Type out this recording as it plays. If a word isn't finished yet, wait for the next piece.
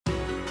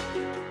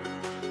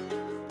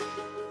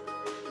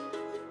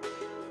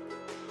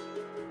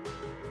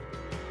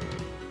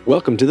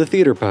Welcome to the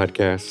Theater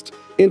Podcast,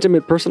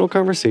 intimate personal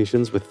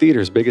conversations with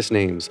theater's biggest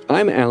names.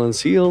 I'm Alan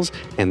Seals,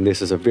 and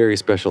this is a very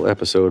special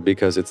episode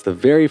because it's the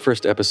very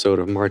first episode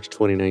of March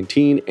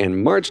 2019,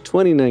 and March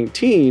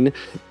 2019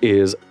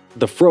 is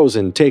the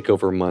Frozen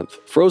takeover month.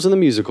 Frozen the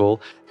musical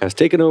has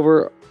taken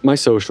over my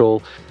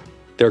social.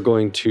 They're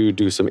going to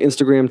do some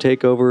Instagram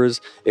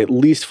takeovers. At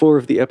least 4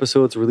 of the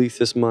episodes released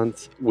this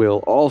month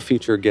will all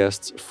feature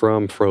guests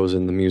from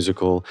Frozen the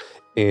musical.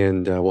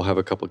 And we'll have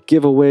a couple of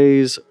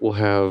giveaways. We'll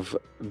have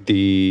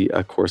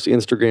of course,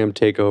 Instagram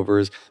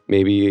takeovers,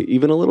 maybe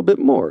even a little bit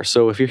more.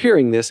 So if you're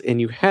hearing this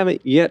and you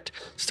haven't yet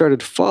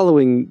started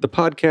following the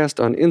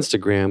podcast on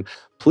Instagram,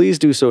 please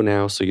do so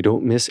now so you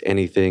don't miss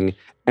anything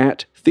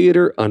at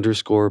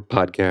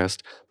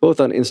theater_podcast,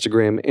 both on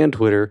Instagram and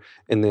Twitter.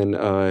 And then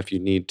if you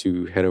need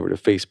to head over to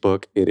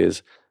Facebook, it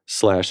is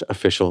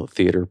 /official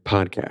theater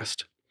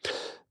podcast.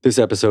 This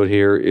episode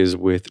here is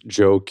with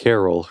Joe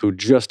Carroll, who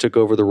just took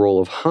over the role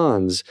of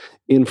Hans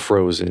in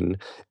Frozen.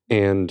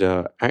 And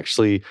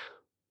actually,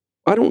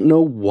 I don't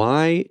know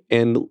why.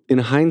 And in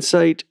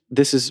hindsight,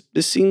 this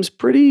seems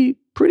pretty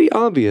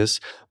obvious.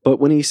 But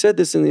when he said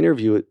this in the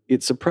interview,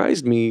 it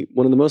surprised me.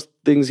 One of the most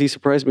things he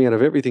surprised me out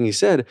of everything he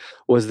said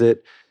was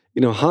that,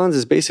 Hans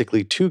is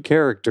basically 2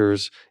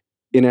 characters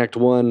in Act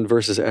 1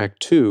 versus Act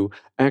 2.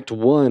 Act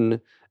 1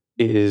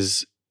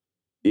 is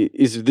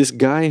this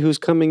guy who's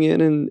coming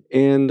in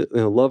and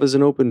Love is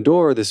an Open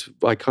Door, this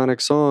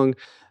iconic song.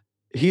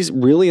 He's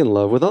really in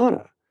love with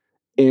Anna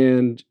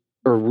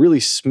or really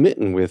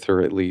smitten with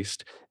her at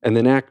least. And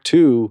then Act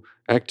 2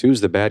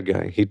 is the bad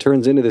guy. He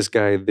turns into this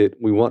guy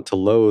that we want to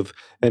loathe.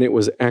 And it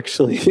was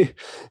actually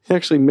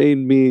made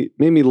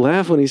me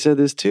laugh when he said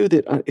this too,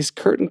 that his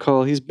curtain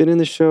call, he's been in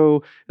the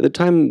show at the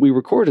time we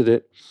recorded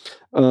it,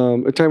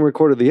 the time we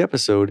recorded the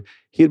episode,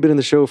 he had been in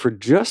the show for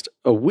just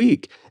a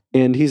week.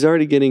 And he's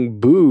already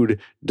getting booed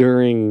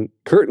during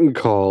curtain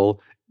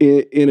call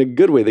in a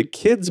good way. The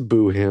kids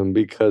boo him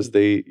because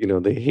they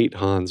hate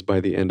Hans by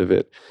the end of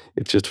it.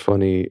 It's just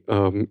funny.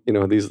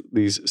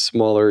 These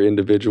smaller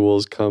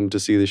individuals come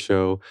to see the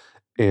show,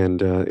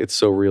 and it's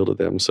so real to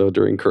them. So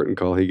during curtain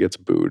call, he gets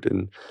booed,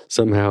 and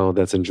somehow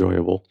that's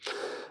enjoyable.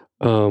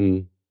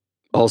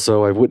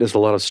 Also, I've witnessed a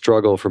lot of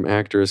struggle from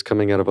actors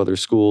coming out of other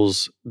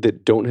schools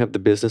that don't have the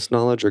business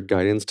knowledge or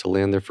guidance to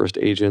land their first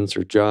agents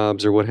or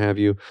jobs or what have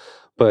you.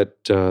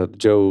 But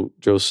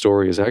Joe's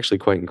story is actually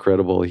quite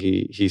incredible.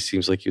 He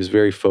seems like he was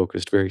very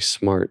focused, very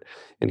smart,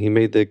 and he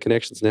made the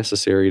connections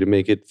necessary to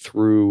make it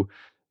through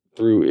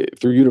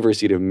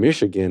University of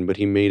Michigan. But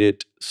he made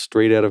it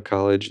straight out of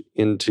college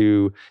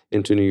into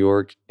New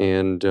York,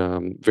 and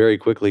very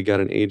quickly got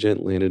an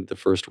agent, landed the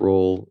first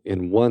role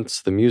in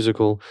Once the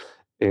musical,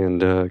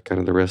 and kind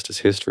of the rest is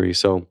history.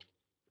 So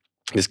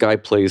this guy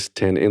plays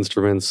 10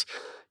 instruments.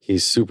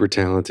 He's super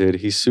talented.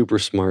 He's super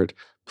smart.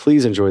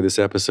 Please enjoy this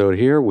episode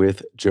here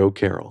with Joe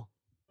Carroll.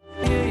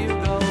 Here you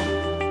go.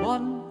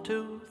 1,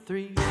 2,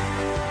 3.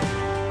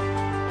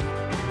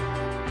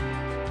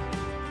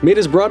 Made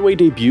his Broadway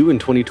debut in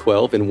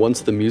 2012 in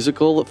Once the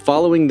Musical,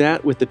 following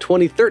that with the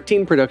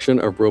 2013 production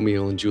of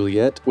Romeo and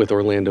Juliet with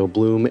Orlando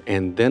Bloom,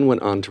 and then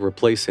went on to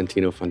replace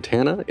Santino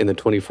Fontana in the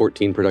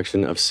 2014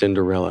 production of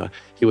Cinderella.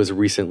 He was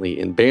recently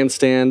in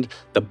Bandstand,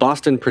 the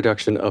Boston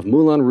production of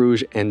Moulin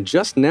Rouge, and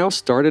just now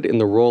started in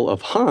the role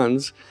of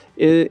Hans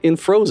in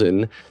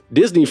Frozen,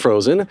 Disney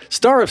Frozen,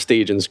 star of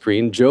stage and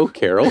screen, Joe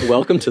Carroll.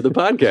 Welcome to the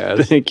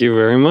podcast. Thank you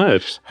very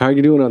much. How are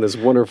you doing on this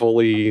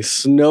wonderfully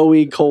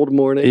snowy, cold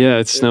morning? Yeah,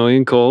 it's snowy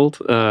and cold,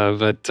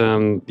 but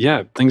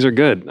things are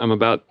good. I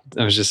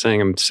was just saying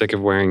I'm sick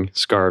of wearing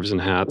scarves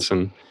and hats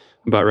and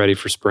about ready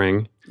for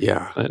spring.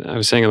 Yeah. But I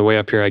was saying on the way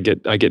up here, I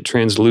get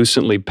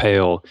translucently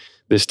pale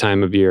this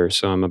time of year,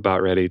 so I'm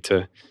about ready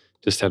to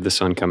just have the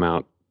sun come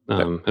out.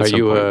 Are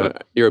you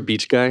you're a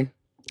beach guy?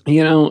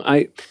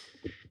 I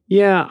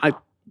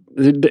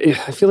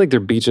feel like there are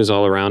beaches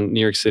all around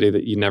New York City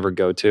that you never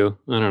go to.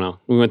 I don't know.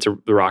 We went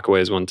to the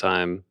Rockaways one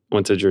time,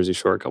 went to Jersey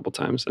Shore a couple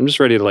times. I'm just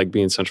ready to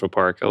be in Central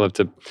Park. I love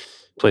to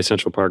play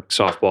Central Park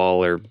softball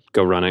or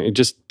go running,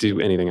 just do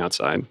anything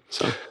outside.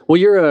 So, well,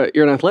 you're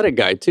an athletic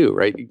guy too,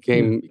 right?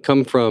 You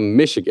come from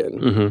Michigan.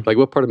 Mm-hmm.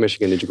 What part of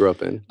Michigan did you grow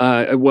up in?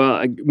 Well,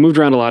 I moved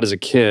around a lot as a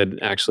kid.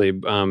 Actually,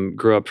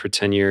 grew up for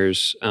 10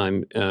 years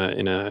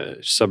in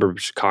a suburb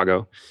of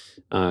Chicago.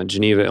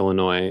 Geneva,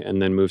 Illinois,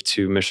 and then moved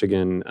to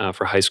Michigan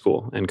for high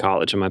school and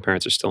college. And my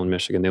parents are still in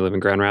Michigan. They live in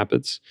Grand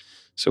Rapids,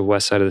 so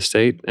west side of the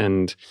state.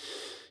 And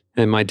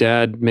my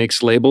dad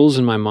makes labels,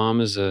 and my mom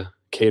is a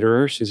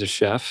caterer. She's a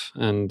chef,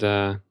 and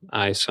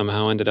I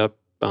somehow ended up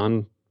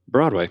on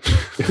Broadway.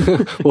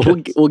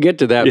 Well, we'll get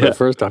to that. Yeah. But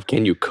first off,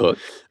 can you cook?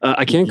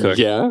 I can cook.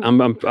 Yeah, I'm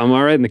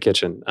all right in the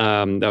kitchen.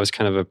 That was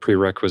kind of a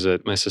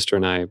prerequisite. My sister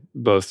and I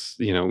both,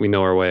 we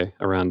know our way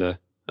around a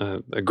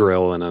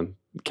grill and a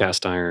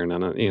cast iron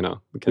and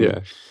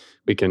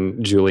we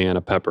can Juliana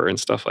pepper and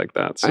stuff like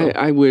that. So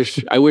I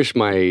wish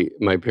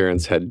my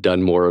parents had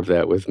done more of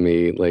that with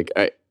me.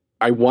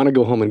 I want to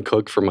go home and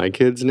cook for my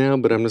kids now,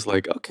 but I'm just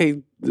like,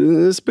 okay,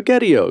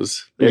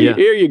 SpaghettiOs.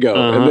 Here you go.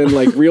 And then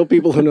like real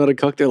people who know how to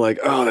cook, they're like,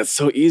 oh, that's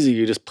so easy.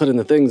 You just put in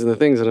the things. And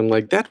I'm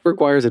like, that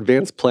requires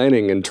advanced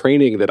planning and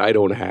training that I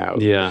don't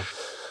have. Yeah.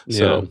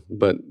 So,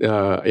 but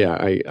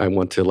I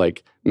want to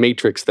like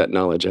matrix that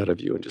knowledge out of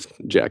you and just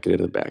jack it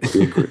in the back.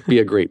 Be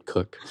a great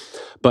cook.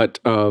 But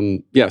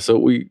so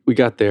we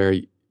got there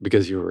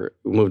because you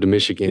moved to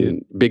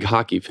Michigan. Big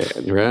hockey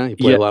fan, right? You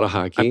played a lot of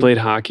hockey. I played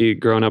hockey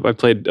growing up. I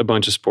played a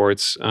bunch of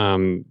sports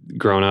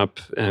growing up,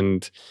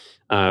 and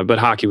but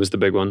hockey was the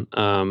big one.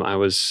 I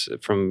was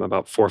from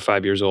about 4 or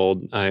 5 years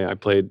old. I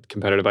played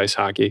competitive ice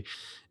hockey,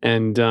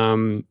 and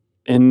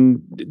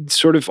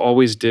sort of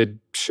always did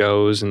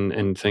shows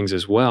and things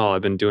as well.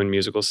 I've been doing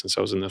musicals since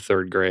I was in the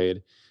 3rd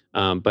grade.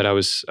 But I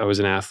was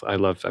an athlete.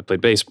 I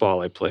played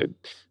baseball. I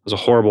was a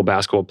horrible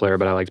basketball player,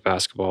 but I liked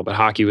basketball. But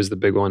hockey was the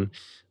big one.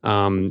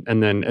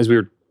 And then as we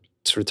were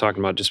sort of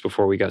talking about just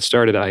before we got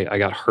started, I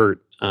got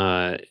hurt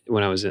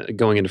when I was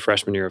going into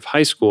freshman year of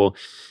high school.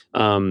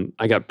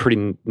 I got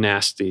pretty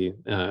nasty.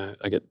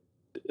 I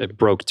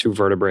broke 2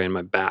 vertebrae in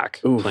my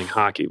back playing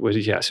hockey. It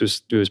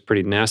was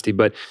pretty nasty.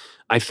 But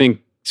I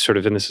think sort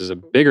of, and this is a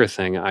bigger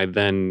thing, I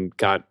then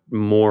got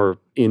more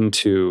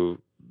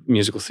into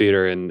musical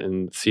theater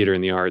and theater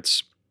in the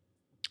arts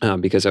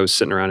because I was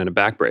sitting around in a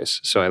back brace.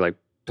 So I like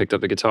picked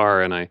up the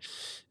guitar and I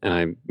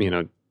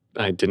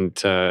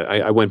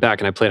went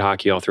back and I played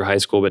hockey all through high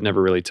school, but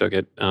never really took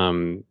it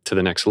to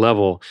the next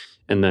level.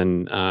 And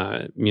then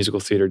musical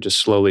theater just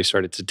slowly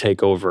started to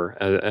take over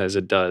as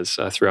it does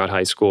throughout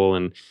high school.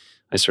 And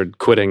I started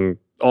quitting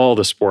all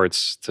the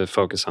sports to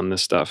focus on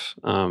this stuff.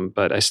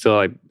 But I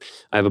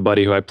have a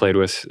buddy who I played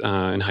with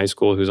in high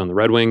school who's on the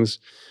Red Wings,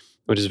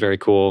 which is very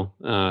cool.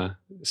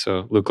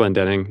 So Luke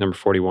Glendenning, number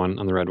 41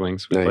 on the Red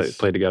Wings. We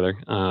played together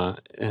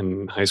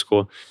in high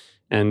school.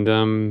 And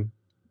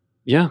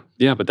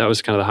but that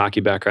was kind of the hockey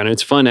background. And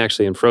it's fun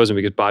actually in Frozen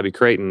because Bobby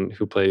Creighton,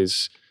 who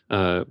plays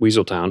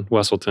Wesselton,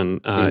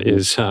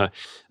 is a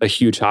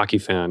huge hockey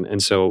fan.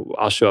 And so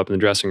I'll show up in the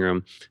dressing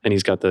room and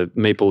he's got the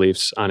Maple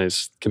Leafs on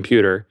his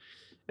computer.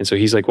 And so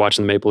he's like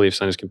watching the Maple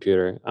Leafs on his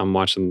computer. I'm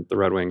watching the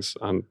Red Wings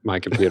on my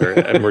computer,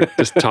 and we're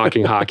just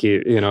talking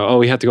hockey.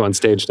 We have to go on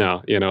stage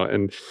now.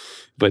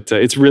 But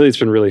it's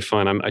been really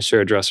fun. I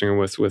share a dressing room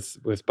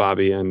with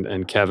Bobby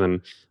and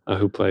Kevin,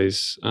 who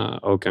plays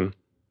Oaken,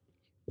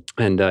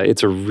 and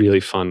it's a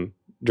really fun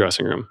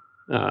dressing room.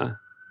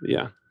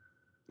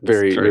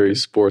 Very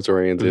sports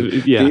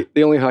oriented. Yeah.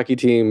 The only hockey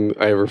team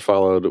I ever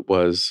followed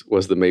was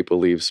the Maple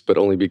Leafs, but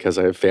only because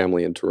I have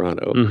family in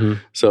Toronto. Mm-hmm.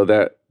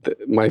 So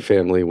my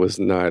family was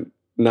not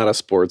a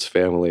sports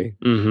family,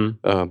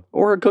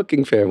 or a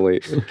cooking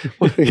family,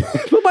 but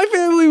my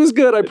family was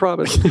good. I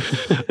promise.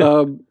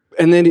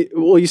 And then,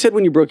 you said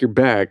when you broke your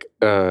back,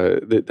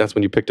 that's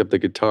when you picked up the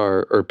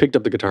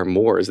guitar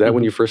more. Is that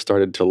when you first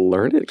started to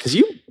learn it? Because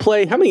you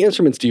play. How many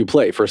instruments do you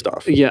play? First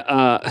off,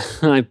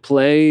 I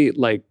play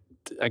like,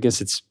 I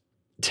guess it's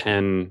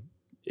 10-ish.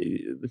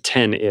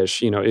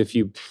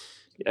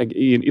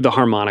 The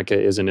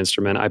harmonica is an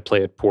instrument. I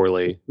play it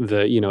poorly.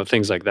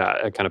 Things like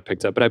that I kind of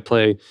picked up. But I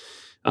play.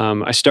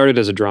 I started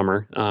as a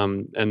drummer,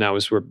 and that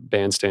was where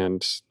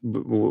Bandstand.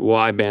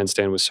 Why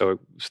Bandstand was so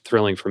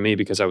thrilling for me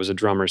because I was a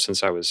drummer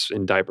since I was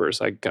in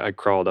diapers. I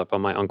crawled up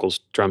on my uncle's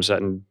drum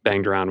set and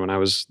banged around when I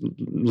was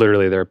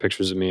literally. There are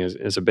pictures of me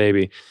as a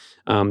baby.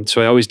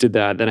 So I always did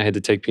that. Then I had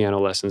to take piano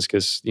lessons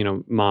because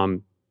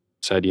Mom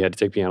said you had to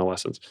take piano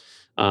lessons.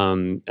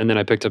 And then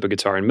I picked up a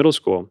guitar in middle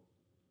school,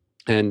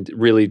 and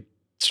really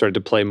started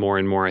to play more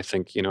and more. I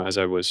think as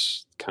I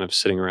was kind of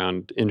sitting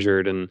around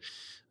injured and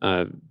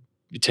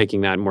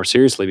taking that more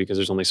seriously because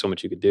there's only so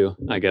much you could do,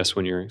 I guess,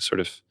 when you're sort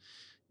of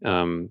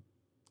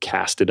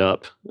casted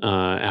up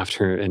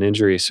after an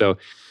injury. So,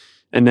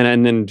 and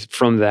then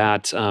from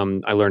that,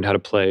 I learned how to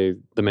play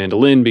the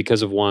mandolin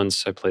because of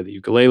once. I played the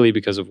ukulele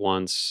because of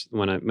once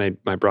when I made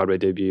my Broadway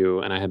debut,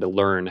 and I had to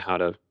learn how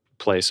to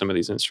play some of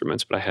these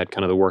instruments, but I had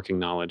kind of the working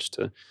knowledge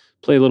to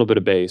play a little bit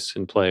of bass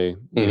and play,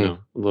 a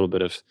little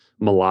bit of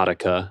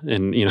melodica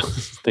and,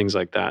 things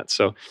like that.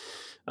 So,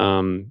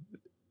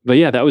 but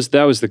yeah, that was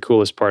the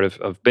coolest part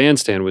of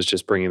Bandstand was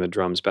just bringing the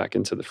drums back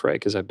into the fray.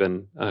 Cause I've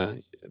been,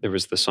 there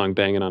was the song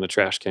Banging on a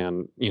Trash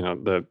Can,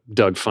 the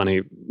Doug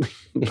Funny,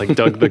 like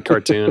Doug the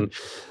cartoon,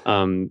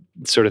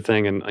 sort of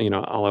thing. And,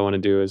 all I want to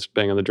do is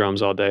bang on the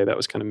drums all day. That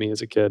was kind of me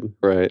as a kid.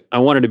 Right. I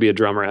wanted to be a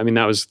drummer. I mean,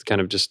 that was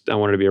kind of I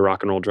wanted to be a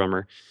rock and roll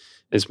drummer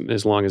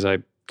as long as I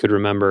could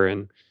remember.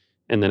 And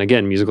then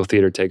again, musical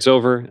theater takes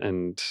over,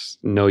 and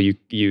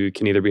you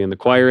can either be in the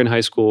choir in high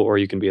school or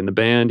you can be in the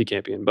band. You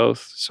can't be in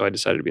both. So I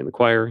decided to be in the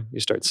choir. You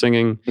start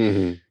singing,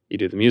 you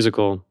do the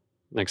musical.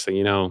 Next thing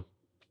you know,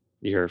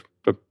 you're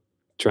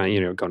trying,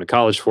 going to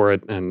college for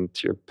it, and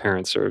your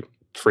parents are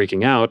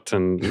freaking out,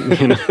 and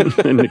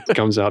and it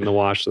comes out in the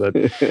wash that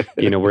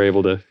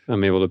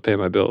I'm able to pay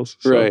my bills.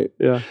 So, right.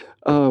 Yeah.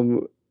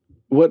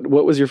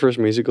 What was your first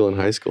musical in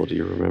high school? Do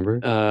you remember?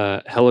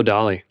 Hello,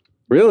 Dolly.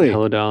 Really?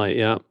 Hello, Dolly.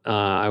 Yeah.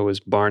 I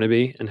was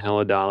Barnaby in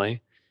Hello,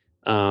 Dolly.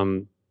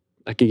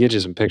 I I could get you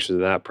some pictures of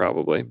that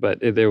probably,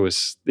 but it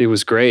was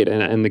great.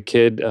 And the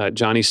kid,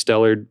 Johnny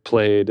Stellard,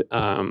 played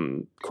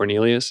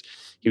Cornelius.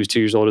 He was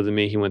 2 years older than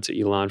me. He went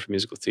to Elon for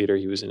musical theater.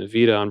 He was in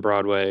Evita on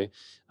Broadway.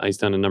 He's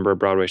done a number of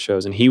Broadway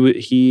shows, and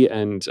he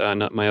and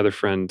my other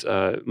friend,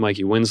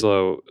 Mikey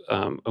Winslow,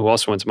 who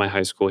also went to my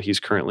high school. He's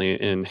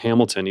currently in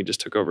Hamilton. He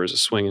just took over as a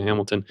swing in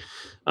Hamilton.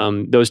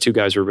 Those two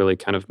guys were really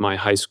kind of my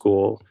high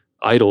school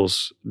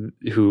idols,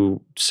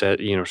 who said,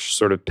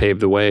 sort of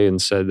paved the way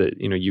and said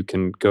that, you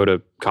can go to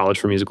college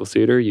for musical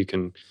theater, you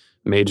can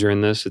major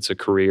in this, it's a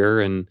career,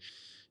 and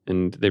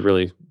they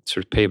really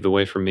sort of paved the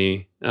way for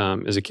me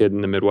as a kid in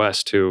the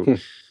Midwest to,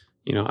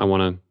 I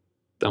want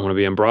to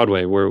be on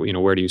Broadway.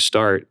 Where do you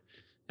start?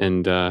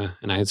 And I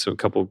had a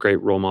couple of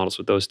great role models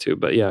with those two.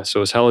 But yeah, so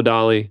it was Hello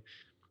Dolly.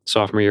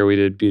 Sophomore year we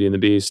did Beauty and the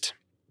Beast.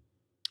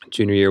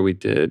 Junior year we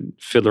did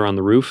Fiddler on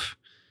the Roof.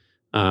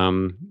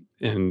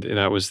 And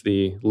that was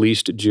the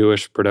least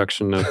Jewish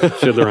production of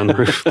Fiddler on the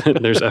Roof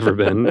that there's ever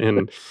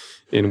been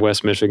in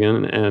West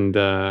Michigan. And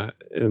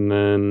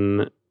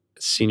then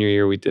senior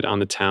year we did On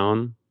the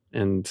Town.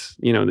 And,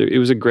 it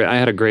was I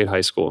had a great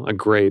high school, a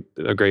great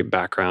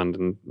background.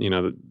 And,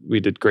 we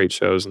did great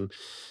shows and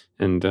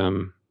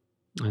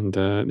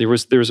there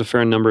was a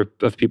fair number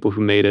of people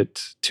who made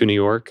it to New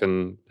York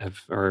and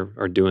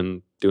are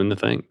doing the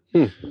thing.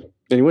 And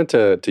you went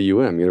to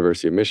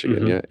University of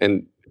Michigan, yeah?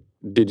 And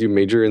did you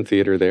major in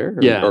theater there?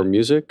 Or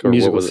music? Or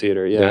musical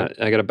theater, yeah.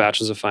 I got a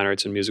bachelor's of fine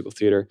arts in musical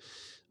theater.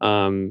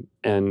 That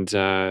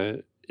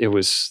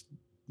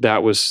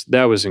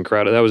was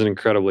incredible. That was an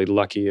incredibly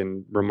lucky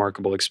and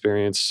remarkable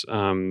experience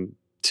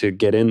to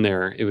get in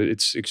there.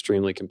 It's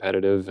extremely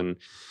competitive, and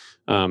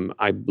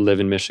I live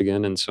in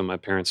Michigan, and so my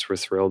parents were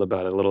thrilled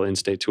about a little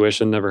in-state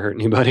tuition. Never hurt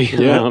anybody.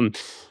 Yeah.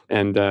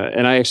 And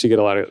I actually get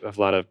a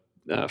lot of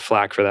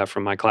flack for that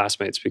from my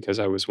classmates, because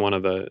I was one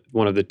of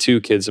the two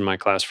kids in my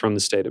class from the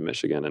state of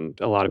Michigan, and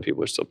a lot of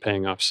people are still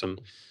paying off some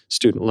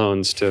student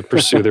loans to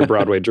pursue their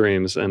Broadway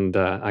dreams. And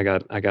I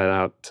got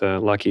out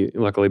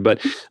luckily.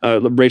 But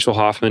Rachel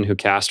Hoffman, who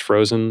cast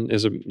Frozen,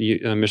 is a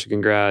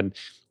Michigan grad.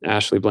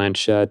 Ashley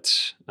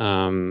Blanchett.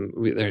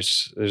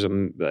 There's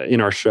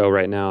in our show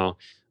right now.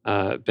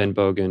 Ben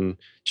Bogan,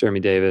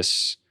 Jeremy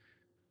Davis.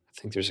 I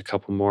think there's a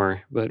couple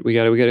more, but we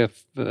got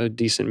a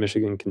decent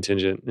Michigan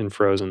contingent in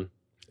Frozen.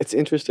 It's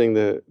interesting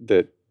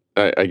that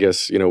I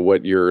guess,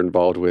 what you're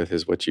involved with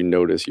is what you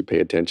notice, you pay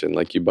attention.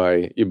 Like you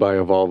buy a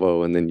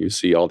Volvo and then you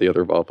see all the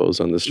other Volvos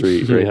on the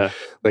street, right? Yeah.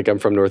 Like I'm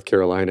from North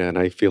Carolina, and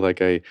I feel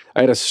like I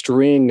had a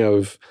string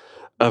of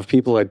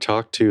people I'd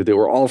talked to that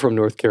were all from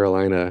North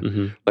Carolina.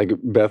 Mm-hmm. Like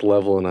Beth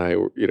Level and I,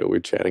 we were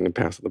chatting and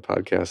passing the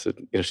podcast.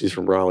 And, she's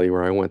from Raleigh,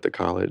 where I went to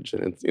college,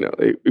 and it's,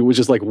 it was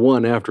just like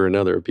one after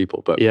another of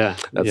people. But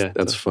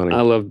that's funny.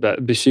 I love Beth,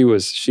 but she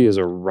is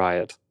a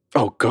riot.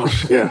 Oh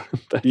gosh, yeah,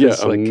 yeah,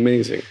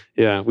 amazing.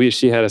 Yeah,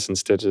 she had us in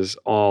stitches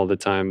all the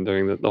time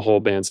during the whole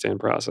bandstand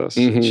process.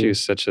 Mm-hmm.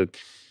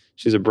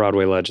 She's a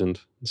Broadway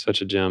legend,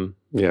 such a gem.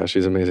 Yeah,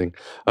 she's amazing.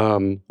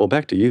 Well,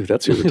 back to you.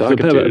 That's who we're talking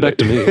to. Back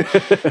to me.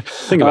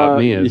 Think about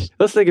me.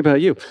 Let's think about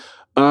you.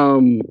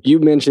 You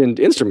mentioned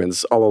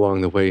instruments all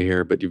along the way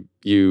here, but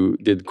you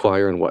did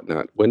choir and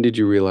whatnot. When did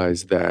you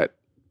realize that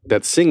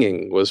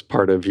singing was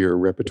part of your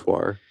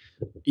repertoire?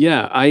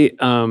 Yeah,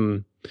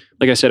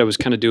 like I said, I was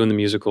kind of doing the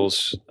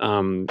musicals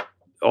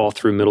all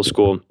through middle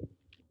school.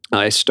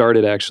 I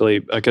started actually,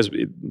 because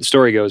the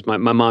story goes, my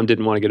mom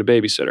didn't want to get a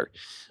babysitter.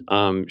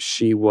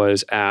 She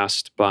was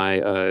asked by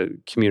a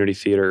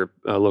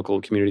local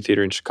community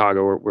theater in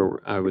Chicago,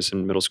 where I was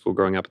in middle school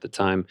growing up at the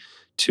time,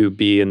 to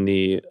be in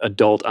the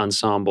adult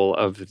ensemble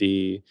of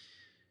the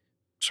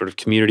sort of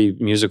community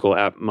musical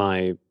at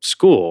my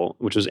school,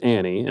 which was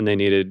Annie, and they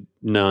needed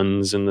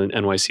nuns in the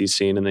NYC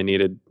scene, and they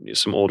needed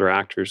some older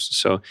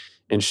actors.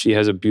 And she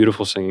has a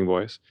beautiful singing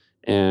voice.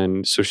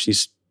 And so she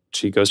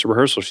goes to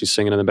rehearsal. She's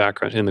singing in the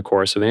background in the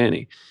chorus of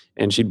Annie.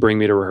 And she'd bring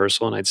me to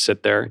rehearsal, and I'd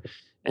sit there,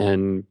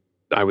 and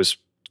I was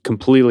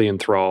completely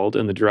enthralled.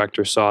 And the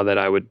director saw that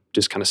I would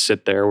just kind of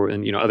sit there,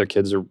 and, other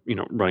kids are,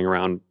 running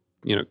around,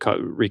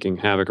 wreaking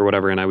havoc or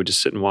whatever. And I would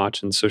just sit and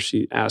watch. And so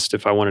she asked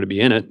if I wanted to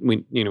be in it.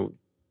 We,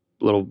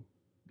 little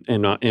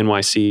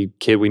NYC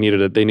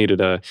kid, they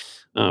needed a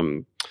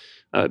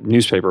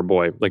newspaper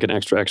boy, like an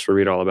extra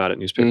read all about it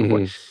newspaper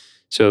boy.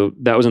 So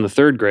that was in the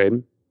third grade.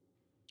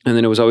 And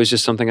then it was always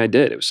just something I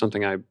did. It was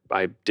something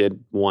I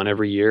did one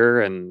every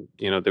year. And,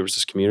 there was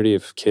this community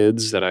of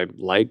kids that I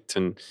liked,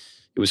 and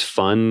it was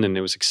fun and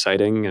it was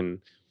exciting, and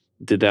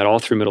did that all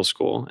through middle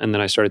school. And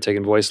then I started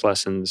taking voice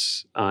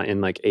lessons in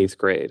like 8th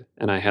grade.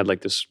 And I had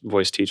like this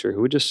voice teacher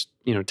who would just,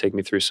 take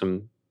me through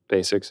some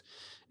basics.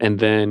 And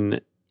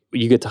then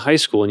you get to high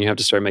school and you have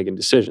to start making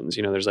decisions.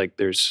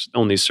 There's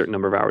only a certain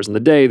number of hours in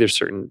the day. There's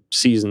certain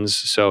seasons.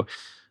 So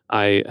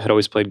I had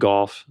always played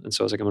golf. And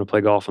so I was like, I'm going to play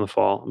golf in the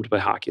fall. I'm going to play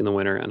hockey in the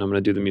winter, and I'm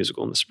going to do the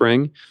musical in the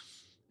spring.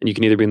 And you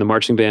can either be in the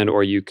marching band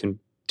or you can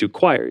do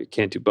choir. You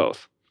can't do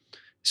both.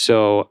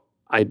 So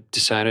I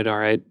decided, all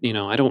right,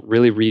 I don't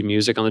really read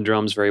music on the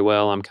drums very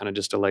well. I'm kind of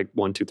just a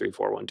 1, 2, 3,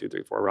 4, 1, 2,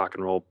 3, 4 rock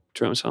and roll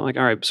drum. So I'm like,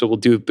 all right, so we'll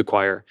do the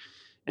choir.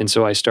 And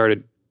so I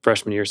started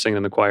freshman year singing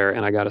in the choir,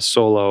 and I got a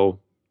solo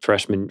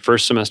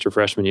first semester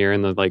freshman year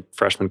in the like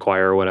freshman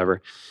choir or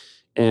whatever.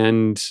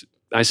 And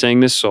I sang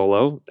this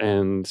solo,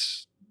 and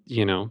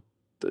you know,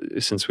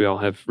 since we all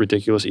have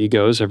ridiculous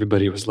egos,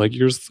 everybody was like,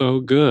 "You're so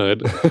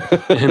good,"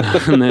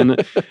 and then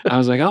I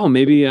was like, "Oh,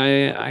 maybe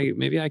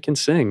I can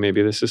sing.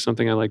 Maybe this is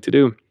something I like to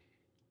do."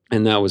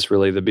 And that was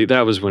really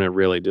that was when it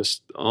really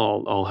just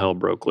all hell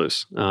broke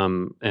loose.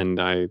 And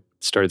I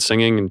started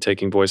singing and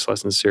taking voice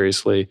lessons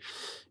seriously.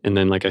 And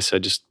then, like I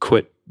said, just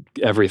quit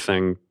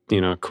everything,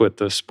 quit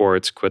the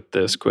sports, quit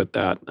this, quit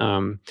that,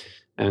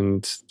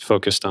 and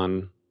focused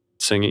on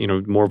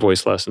singing, more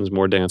voice lessons,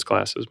 more dance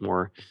classes,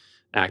 more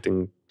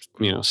acting,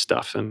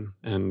 stuff.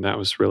 And that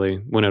was really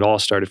when it all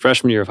started.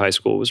 Freshman year of high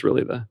school was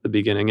really the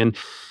beginning. And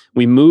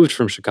we moved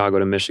from Chicago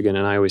to Michigan.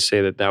 And I always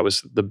say that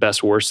was the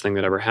best, worst thing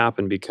that ever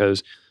happened,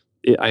 because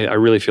I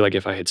really feel like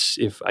if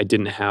I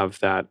didn't have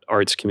that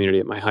arts community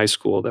at my high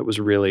school, that was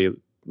really,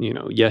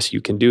 yes,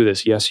 you can do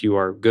this. Yes, you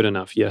are good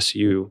enough. Yes,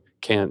 you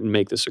can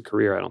make this a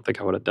career. I don't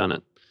think I would have done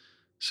it.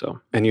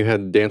 So. And you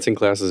had dancing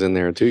classes in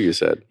there too, you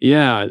said?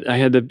 Yeah, I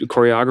had the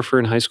choreographer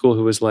in high school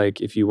who was like,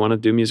 if you want to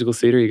do musical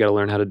theater, you got to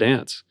learn how to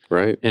dance.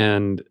 Right.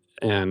 And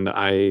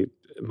my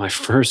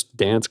first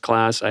dance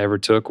class I ever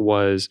took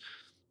was,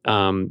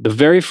 the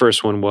very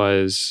first one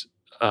was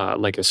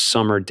like a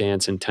summer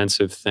dance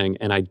intensive thing,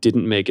 and I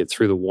didn't make it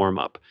through the warm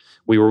up.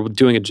 We were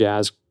doing a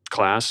jazz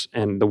class,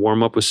 and the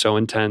warm up was so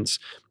intense.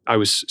 I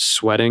was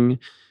sweating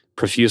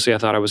profusely. I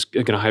thought I was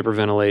going to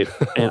hyperventilate,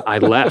 and I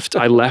left.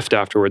 I left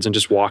afterwards and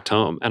just walked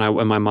home. And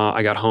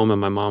I got home, and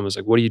my mom was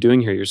like, "What are you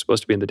doing here? You're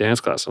supposed to be in the dance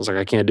class." I was like,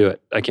 "I can't do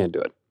it. I can't do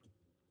it."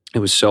 It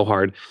was so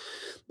hard.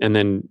 And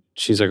then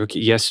she's like, "Okay,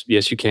 yes,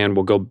 you can.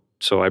 We'll go."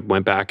 So I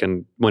went back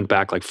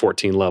like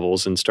 14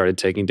 levels and started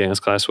taking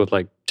dance class with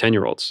like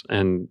 10-year-olds.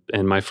 And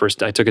I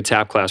took a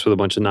tap class with a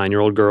bunch of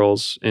 9-year-old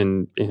girls,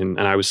 and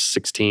I was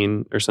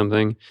 16 or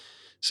something.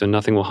 So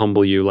nothing will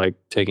humble you like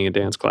taking a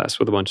dance class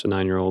with a bunch of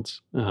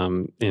 9-year-olds.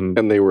 And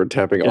they were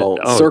tapping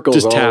circles,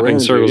 just tapping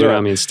circles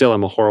around me. And still,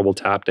 I'm a horrible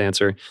tap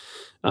dancer.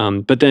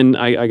 But then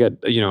I got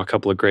a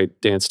couple of great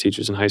dance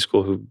teachers in high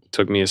school who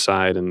took me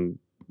aside and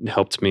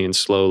helped me, and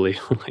slowly,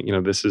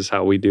 this is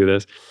how we do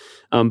this.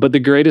 But the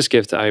greatest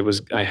gift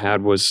I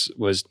had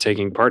was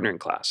taking partnering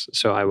class.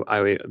 So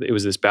it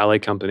was this ballet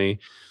company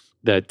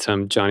that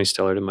Johnny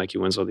Stellard and Mikey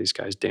Winslow, these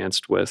guys,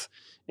 danced with,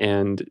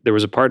 and there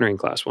was a partnering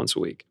class once a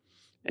week.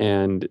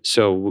 And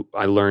so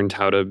I learned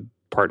how to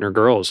partner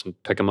girls and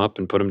pick them up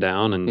and put them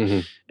down.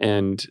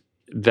 And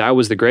that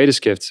was the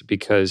greatest gift,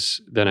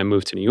 because then I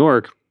moved to New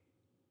York.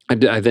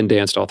 I then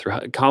danced all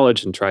through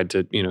college and tried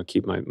to,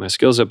 keep my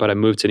skills up. But I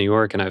moved to New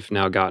York, and I've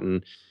now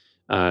gotten,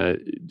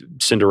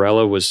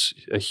 Cinderella was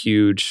a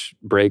huge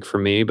break for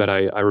me. But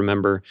I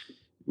remember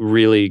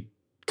really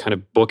kind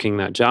of booking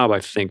that job, I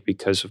think,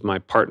 because of my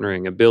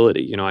partnering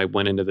ability. I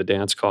went into the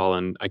dance call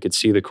and I could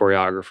see the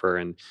choreographer,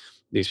 and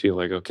these people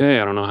like, okay,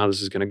 I don't know how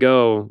this is going to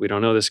go. We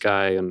don't know this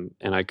guy, and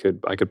I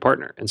could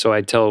partner. And so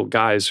I tell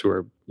guys who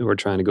are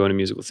trying to go into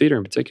musical theater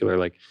in particular,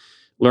 like,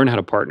 learn how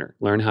to partner,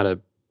 learn how to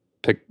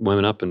pick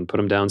women up and put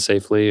them down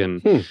safely,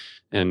 and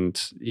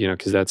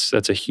because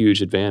that's a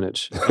huge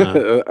advantage.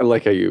 I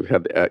like how you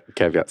have the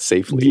caveat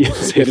safely. Yeah,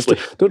 safely.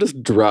 Don't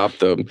just drop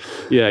them.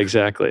 Yeah,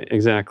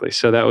 exactly.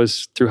 So that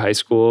was through high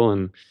school,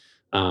 and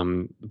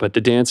but the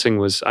dancing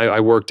was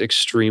I worked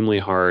extremely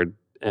hard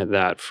at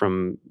that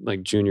from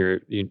like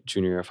junior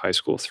of high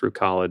school through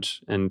college,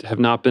 and have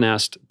not been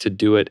asked to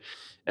do it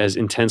as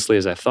intensely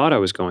as I thought I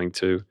was going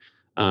to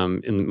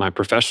in my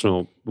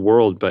professional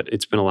world, but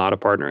it's been a lot of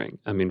partnering.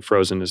 I mean,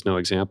 Frozen is no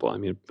example. I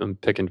mean, I'm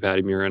picking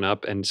Patty Murin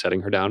up and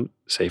setting her down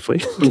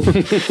safely,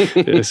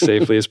 as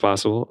safely as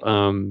possible.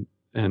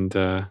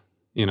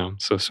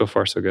 So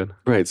far so good.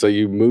 Right. So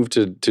you moved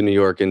to New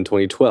York in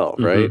 2012,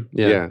 right?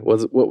 Yeah.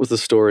 What was the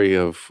story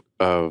of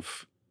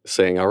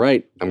saying, all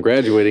right, I'm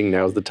graduating,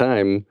 now's the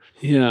time?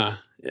 Yeah,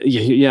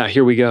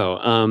 here we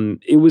go.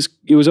 It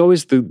was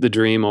always the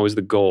dream, always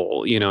the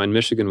goal, and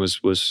Michigan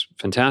was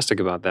fantastic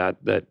about that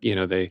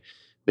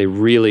they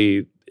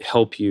really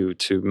help you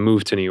to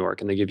move to New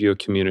York, and they give you a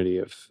community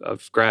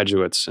of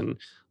graduates and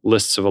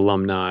lists of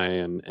alumni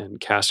and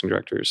casting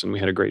directors. And we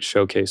had a great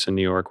showcase in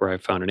New York where I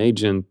found an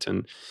agent,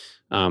 and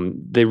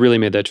they really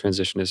made that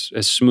transition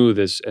as smooth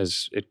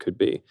as it could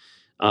be.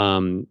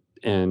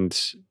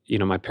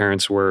 My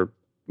parents were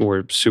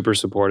super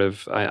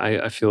supportive.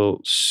 I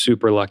feel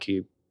super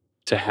lucky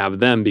to have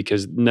them,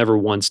 because never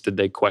once did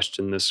they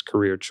question this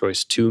career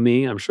choice to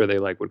me. I'm sure they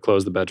would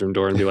close the bedroom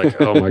door and be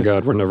like, "Oh my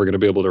God, we're never going to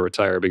be able to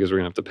retire because we're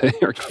going to have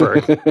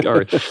to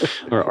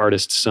pay our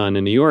artist son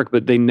in New York."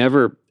 But they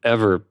never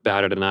ever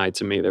batted an eye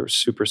to me. They were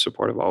super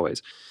supportive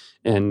always.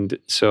 And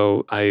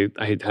so I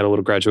had a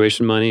little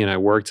graduation money, and I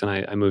worked, and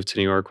I moved to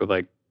New York with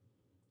I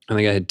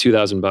think I had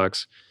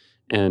 $2,000.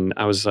 And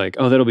I was like,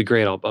 "Oh, that'll be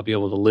great. I'll be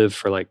able to live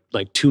for like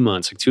 2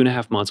 months,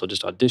 2.5 months. I'll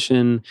just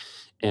audition."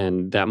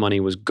 And that money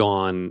was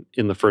gone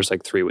in the first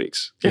 3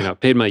 weeks.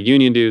 Paid my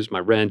union dues,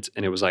 my rent,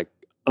 and it was like,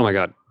 "Oh my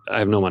God, I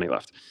have no money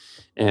left."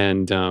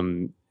 And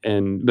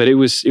but it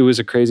was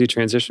a crazy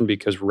transition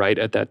because right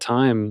at that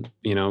time,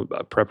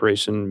 a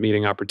preparation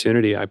meeting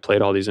opportunity, I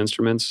played all these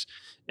instruments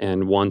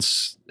and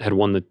once had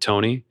won the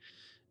Tony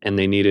and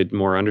they needed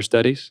more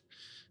understudies.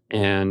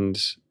 And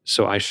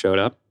so I showed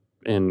up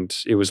and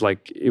it was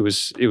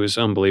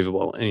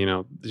unbelievable.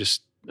 And,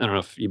 just, I don't know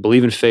if you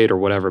believe in fate or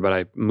whatever, but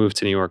I moved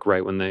to New York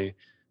right when they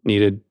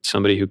needed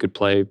somebody who could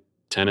play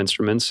 10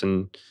 instruments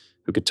and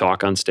who could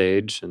talk on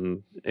stage.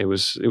 And it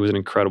was an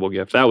incredible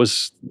gift. That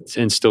was,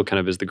 and still kind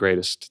of is the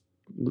greatest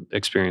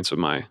experience of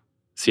my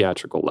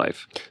theatrical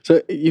life.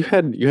 So you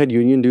had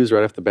union dues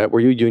right off the bat. Were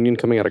you union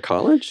coming out of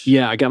college?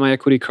 Yeah, I got my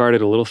equity card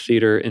at a little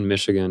theater in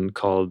Michigan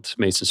called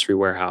Mason Street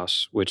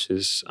Warehouse, which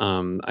is,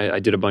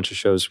 I did a bunch of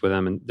shows with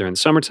them during the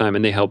summertime,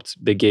 and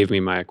they gave me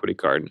my equity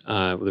card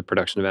with the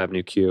production of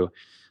Avenue Q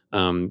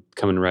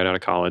coming right out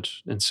of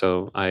college. And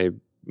so I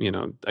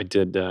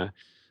did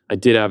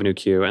Avenue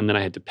Q, and then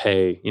I had to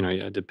pay,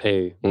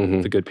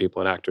 the good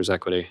people at Actors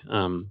Equity,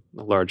 a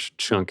large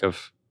chunk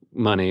of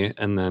money,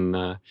 and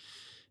then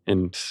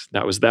and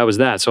that was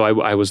that. So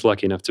I was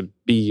lucky enough to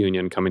be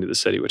union coming to the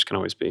city, which can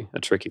always be a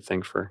tricky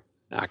thing for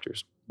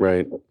actors.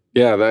 Right.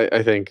 Yeah,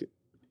 I think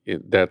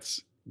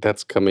that's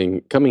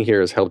coming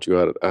here has helped you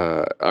out.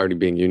 Already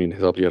being union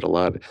has helped you out a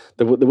lot.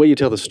 The way you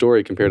tell the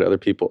story compared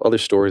to other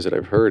stories that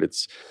I've heard,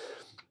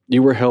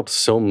 you were helped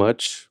so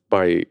much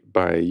by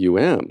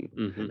UM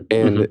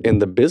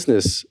and the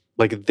business.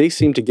 Like they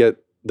seem to get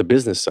the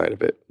business side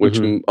of it, which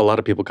a lot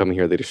of people coming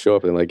here, they just show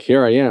up and like,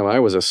 here I am. I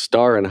was a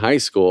star in high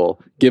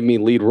school. Give me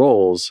lead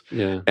roles.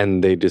 Yeah.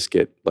 And they just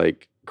get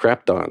like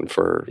crapped on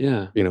for,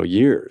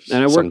 years.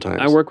 And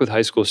I work with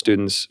high school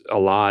students a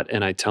lot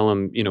and I tell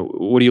them,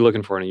 what are you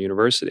looking for in a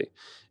university?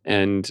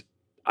 And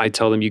I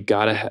tell them, you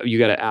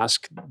gotta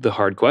ask the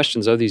hard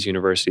questions of these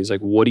universities.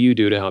 Like, what do you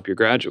do to help your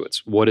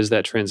graduates? What is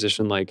that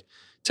transition like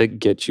to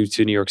get you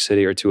to New York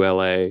City or to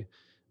LA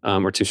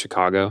or to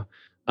Chicago?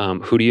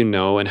 Who do you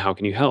know and how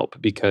can you help?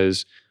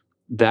 Because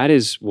that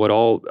is what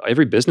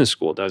every business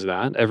school does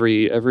that.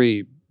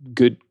 Every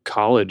good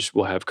college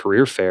will have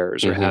career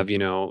fairs or have,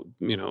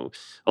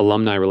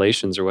 alumni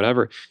relations or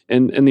whatever.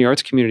 And the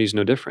arts community is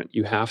no different.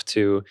 You have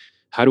to,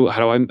 how do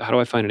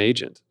I find an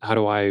agent? How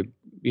do I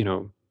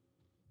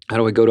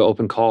go to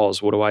open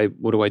calls? What do I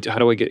do? How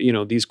do I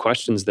get, these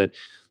questions that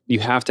you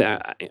have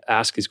to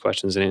ask these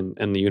questions and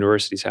the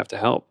universities have to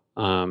help.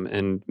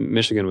 And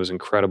Michigan was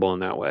incredible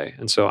in that way.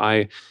 And so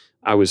I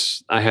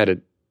had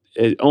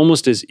it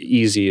almost as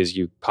easy as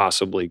you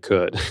possibly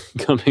could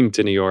coming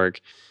to New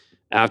York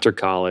after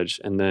college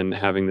and then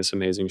having this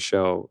amazing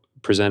show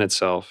present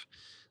itself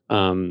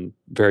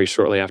very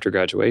shortly after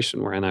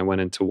graduation, and I went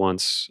into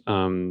once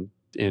in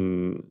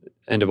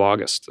end of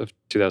August of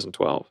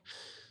 2012.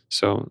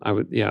 So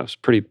it was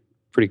pretty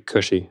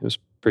cushy. It was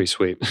pretty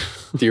sweet.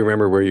 Do you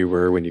remember where you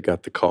were when you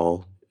got the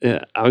call?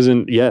 Yeah,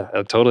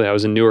 totally. I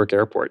was in Newark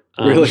Airport.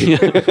 Really?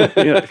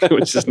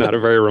 Which is not a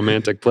very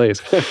romantic place.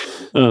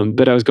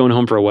 But I was going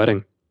home for a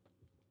wedding.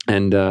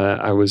 And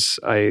I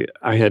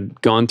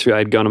had gone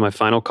to my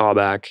final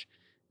callback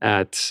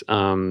at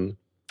 3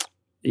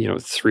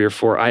 or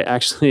 4.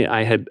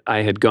 I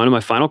had gone to my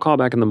final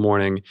callback in the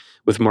morning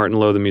with Martin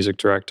Lowe, the music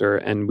director,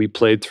 and we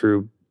played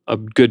through a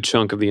good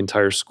chunk of the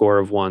entire score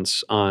of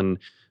Once on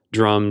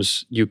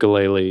drums,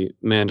 ukulele,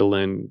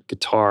 mandolin,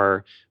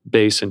 guitar,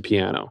 bass, and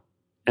piano.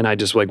 And I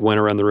just went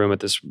around the room at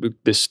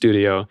this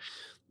studio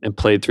and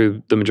played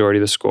through the majority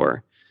of the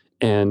score.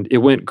 And it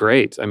went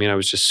great. I mean, I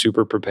was just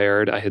super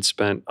prepared. I had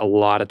spent a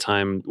lot of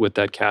time with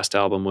that cast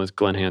album with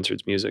Glenn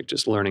Hansard's music,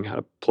 just learning how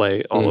to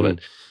play all of it.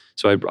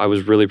 So I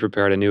was really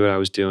prepared. I knew what I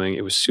was doing.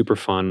 It was super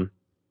fun.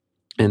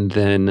 And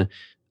then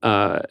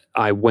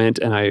I went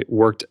and I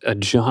worked a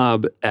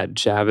job at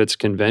Javits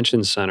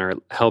Convention Center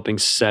helping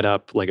set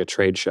up like a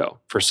trade show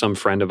for some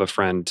friend of a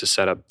friend to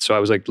set up. So I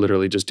was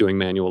literally just doing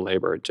manual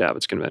labor at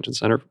Javits Convention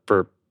Center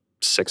for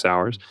 6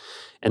 hours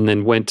and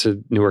then went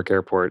to Newark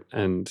Airport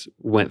and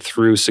went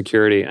through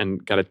security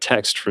and got a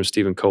text from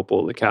Stephen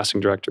Copel, the casting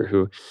director,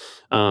 who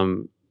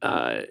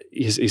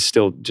he's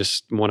still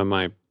just one of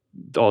my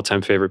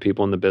all-time favorite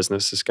people in the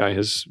business. This guy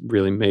has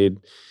really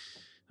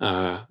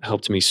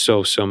helped me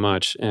so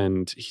much.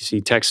 And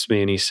he texts me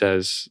and he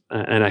says,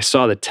 and I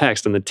saw the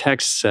text, and the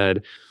text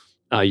said,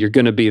 "You're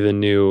going to be the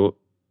new,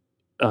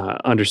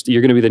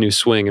 you're going to be the new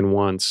swing in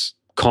Once.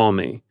 Call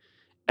me."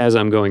 As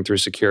I'm going through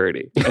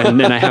security, and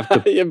then I have to,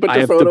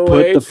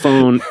 put the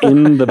phone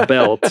in the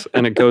belt,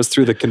 and it goes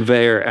through the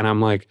conveyor, and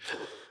I'm like,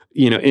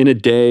 in a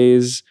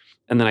daze.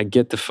 And then I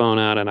get the phone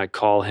out and I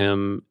call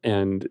him,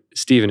 and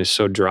Steven is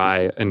so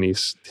dry and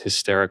he's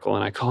hysterical.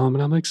 And I call him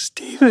and I'm like,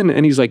 "Steven,"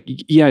 and he's like,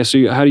 "Yeah, so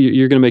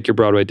you're going to make your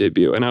Broadway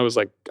debut?" And I was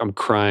like, I'm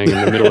crying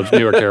in the middle of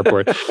Newark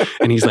Airport.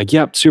 And he's like,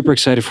 "Yep, super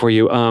excited for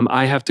you.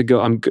 I have to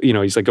go.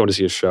 He's like going to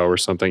see a show or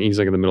something. He's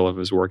like in the middle of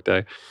his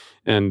workday.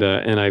 And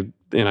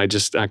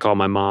I call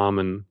my mom,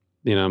 and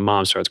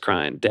mom starts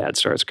crying, dad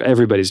starts crying.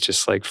 Everybody's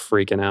just like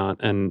freaking out.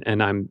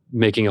 And I'm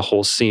making a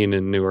whole scene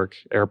in Newark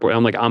Airport.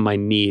 I'm like on my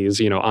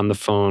knees, on the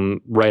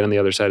phone right on the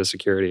other side of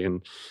security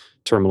and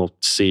terminal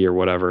C or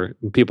whatever.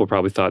 And people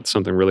probably thought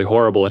something really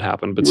horrible had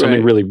happened, but something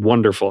Right. really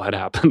wonderful had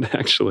happened,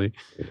 actually.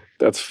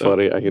 That's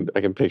funny. I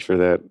can picture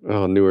that.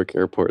 Oh, Newark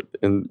Airport.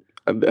 And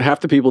half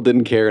the people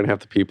didn't care, and half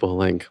the people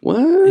like,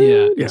 what?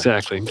 Yeah,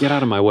 exactly. Get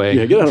out of my way.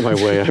 Yeah, get out of my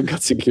way. I've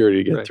got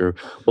security to get Right. through.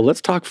 Well,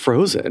 let's talk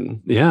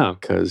Frozen. Yeah.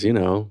 Because,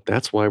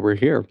 that's why we're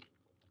here.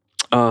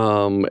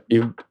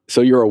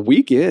 So you're a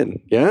week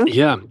in, yeah?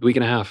 Yeah, week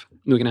and a half.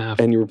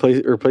 And you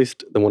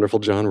replaced the wonderful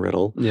John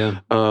Riddle. Yeah.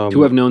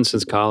 Who I've known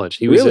since college.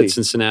 He was Really? at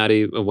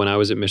Cincinnati when I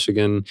was at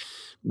Michigan.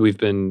 We've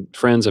been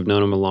friends. I've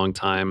known him a long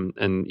time.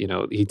 And,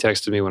 he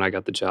texted me when I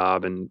got the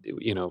job and,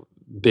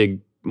 big,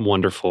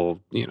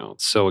 wonderful,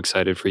 so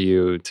excited for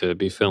you to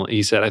be filling.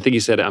 He said,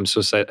 I'm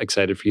so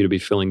excited for you to be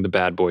filling the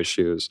bad boy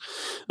shoes.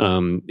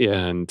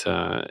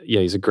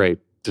 He's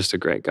just a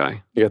great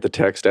guy. You got the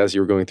text as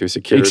you were going through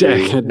security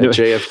Exactly. at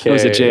JFK. I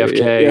was at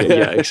JFK.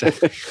 Yeah,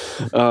 exactly.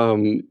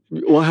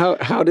 Well,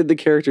 how did the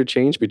character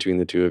change between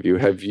the two of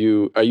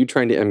you? Are you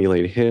trying to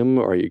emulate him,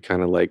 or are you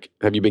kind of like,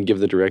 have you been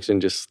given the direction,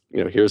 just,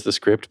 here's the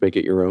script, make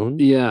it your own?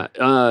 Yeah.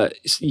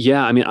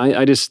 I mean,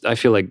 I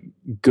feel like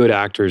good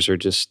actors are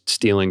just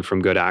stealing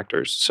from good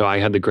actors. So I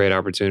had the great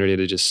opportunity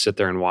to just sit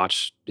there and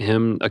watch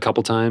him a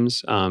couple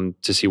times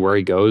to see where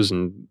he goes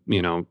and,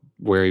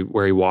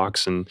 where he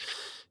walks. And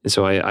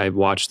so I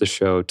watched the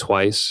show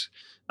twice,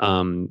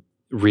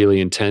 really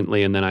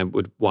intently, and then I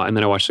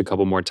watched a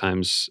couple more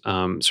times,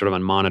 sort of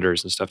on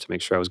monitors and stuff to make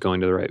sure I was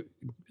going to the right,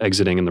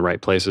 exiting in the right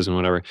places and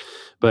whatever.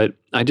 But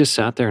I just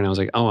sat there and I was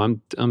like, oh,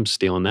 I'm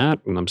stealing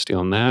that, and I'm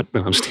stealing that,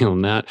 and I'm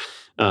stealing that,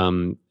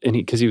 and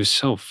because he was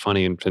so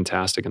funny and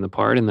fantastic in the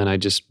part, and then I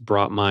just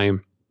brought my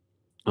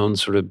own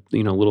sort of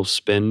little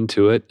spin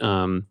to it.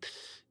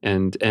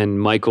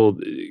 And Michael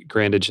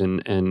Grandage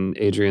and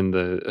Adrian,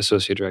 the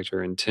associate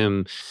director, and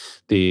Tim,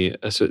 the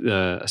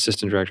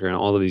assistant director, and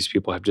all of these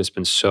people have just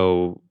been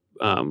so,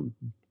 kind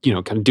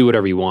of do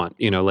whatever you want.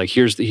 Like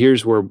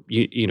here's where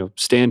you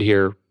stand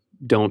here,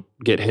 don't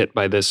get hit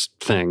by this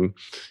thing,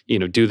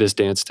 do this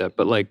dance step,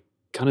 but like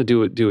kind of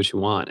do what you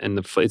want. And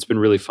it's been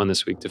really fun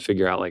this week to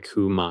figure out like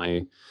who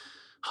my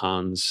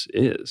Hans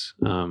is.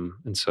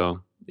 And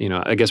so.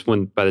 I guess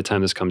by the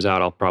time this comes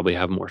out, I'll probably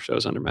have more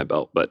shows under my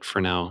belt. But for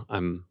now,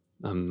 I'm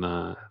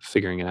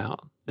figuring it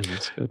out, and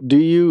that's good. Do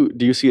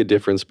you see a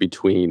difference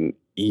between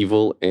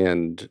evil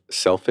and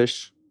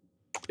selfish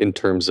in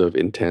terms of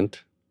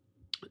intent?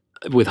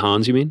 With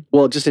Hans, you mean?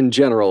 Well, just in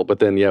general, but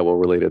then we'll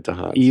relate it to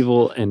Hans.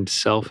 Evil and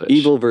selfish.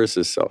 Evil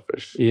versus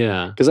selfish.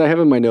 Yeah. Because I have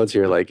in my notes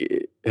here like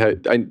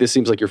this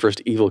seems like your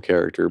first evil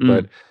character,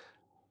 but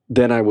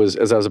then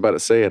as I was about to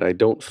say it, I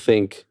don't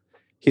think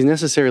he's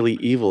necessarily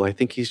evil. I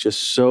think he's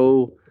just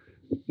so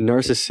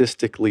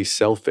narcissistically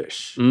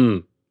selfish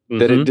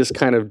that it just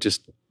kind of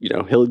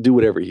he'll do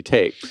whatever he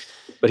takes.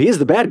 But he is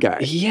the bad guy.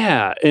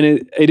 Yeah, and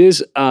it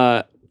is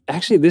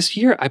actually this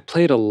year I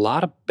played a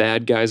lot of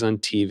bad guys on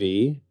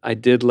TV. I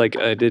did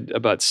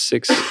about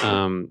 6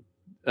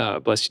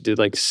 did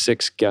like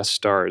 6 guest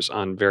stars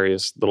on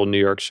various little New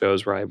York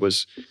shows where I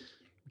was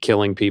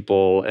killing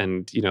people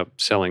and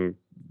selling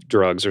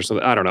drugs or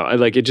something. I don't know.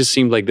 It just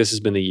seemed like this has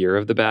been the year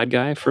of the bad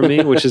guy for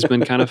me, which has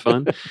been kind of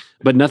fun.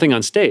 But nothing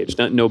on stage.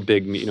 No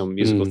big,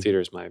 musical theater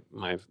is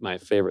my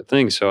favorite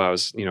thing. So I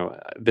was,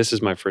 this is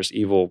my first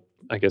evil,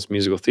 I guess,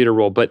 musical theater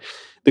role. But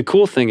the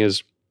cool thing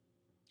is,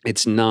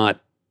 it's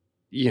not,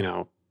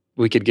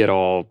 we could get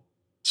all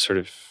sort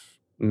of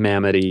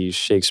mammoty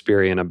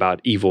Shakespearean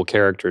about evil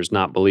characters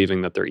not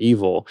believing that they're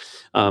evil.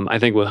 I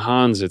think with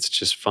Hans, it's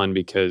just fun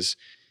because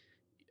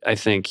I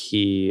think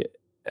he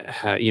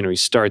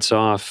starts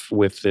off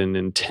with an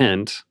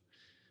intent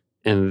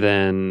and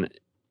then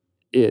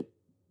it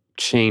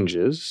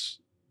changes,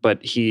 but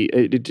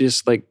it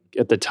just like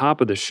at the top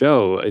of the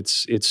show,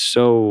 it's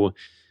so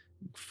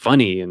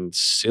funny and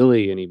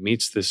silly, and he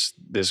meets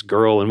this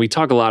girl, and we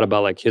talk a lot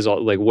about like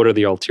what are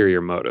the ulterior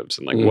motives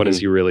and like what is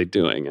he really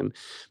doing,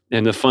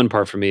 and the fun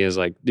part for me is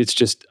like it's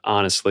just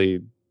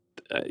honestly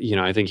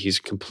I think he's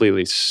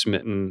completely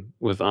smitten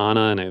with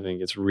Anna, and I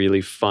think it's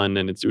really fun,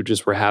 and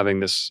we're having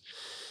this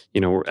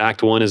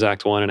Act 1 is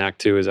Act 1 and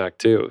Act 2 is Act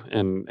 2.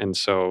 And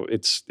so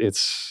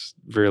it's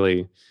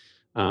really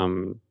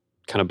kind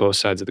of both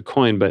sides of the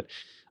coin. But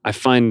I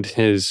find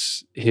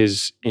his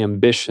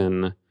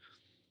ambition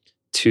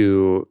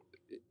to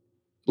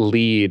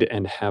lead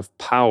and have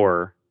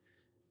power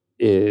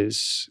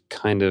is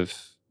kind of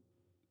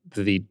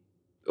the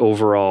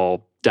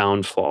overall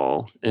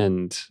downfall,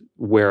 and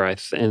where I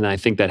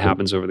think that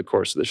happens over the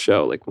course of the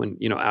show. Like when,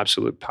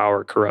 absolute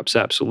power corrupts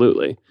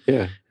absolutely.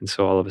 Yeah. And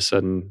so all of a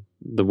sudden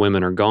the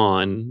women are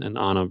gone and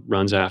Anna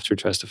runs after,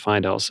 tries to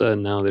find Elsa.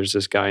 And now there's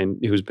this guy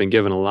who's been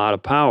given a lot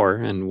of power,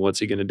 and what's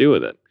he going to do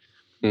with it?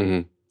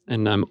 Mm-hmm.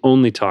 And I'm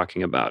only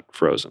talking about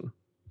Frozen.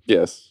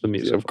 Yes. The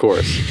musical. Of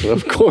course.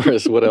 Of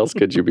course. What else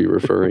could you be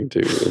referring to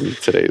in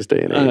today's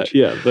day and age?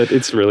 Yeah, but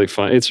it's really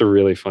fun. It's a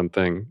really fun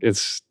thing.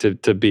 It's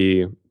to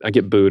be, I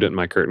get booed at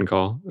my curtain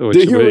call. Which,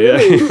 Do you really?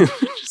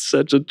 It's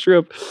such a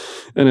trip.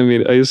 And I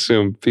mean, I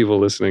assume people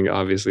listening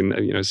obviously,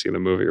 see the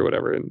movie or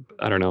whatever. And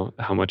I don't know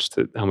how much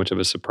of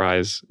a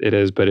surprise it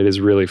is, but it is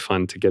really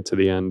fun to get to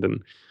the end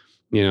and,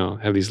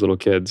 have these little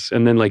kids.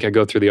 And then like I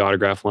go through the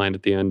autograph line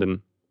at the end and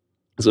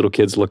these little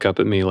kids look up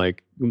at me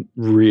like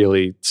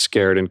really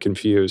scared and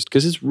confused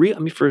because it's real. I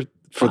mean, for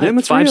them,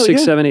 it's 5, real,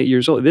 6, yeah. 7, 8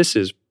 years old, this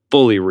is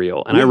fully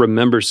real. And I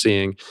remember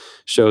seeing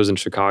shows in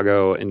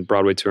Chicago and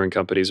Broadway touring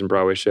companies and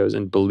Broadway shows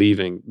and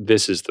believing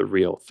this is the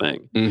real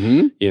thing,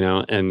 and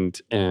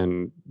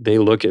they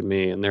look at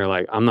me and they're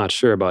like, I'm not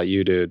sure about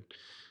you, dude.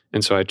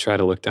 And so I try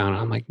to look down and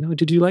I'm like, no,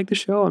 did you like the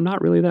show? I'm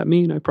not really that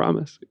mean, I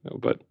promise.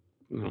 But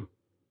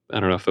I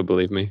don't know if they'll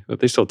believe me,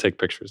 but they still take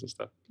pictures and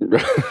stuff.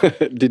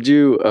 Did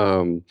you,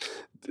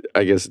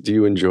 I guess, do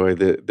you enjoy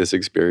this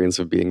experience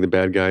of being the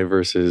bad guy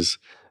versus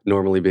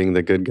normally being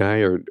the good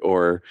guy,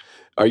 or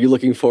are you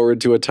looking forward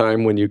to a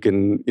time when you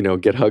can,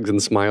 get hugs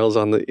and smiles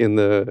in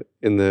the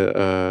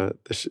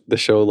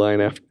show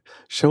line after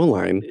show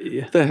line?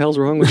 Yeah. What the hell's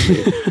wrong with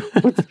me?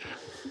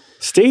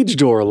 Stage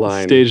door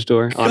line. Stage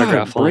door, God,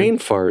 autograph line. Brain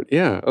fart.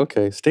 Yeah.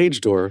 Okay.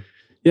 Stage door.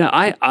 Yeah,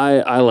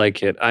 I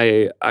like it.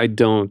 I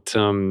don't.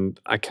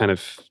 I kind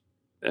of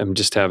am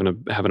just having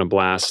a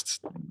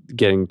blast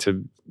getting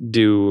to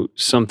do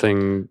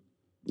something,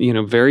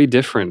 very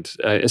different.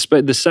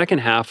 The second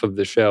half of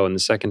the show and the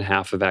second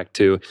half of Act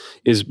 2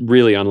 is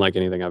really unlike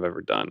anything I've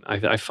ever done.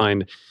 I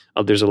find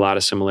there's a lot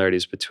of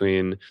similarities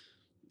between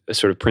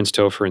sort of Prince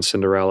Topher and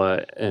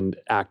Cinderella and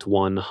Act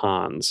 1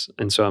 Hans,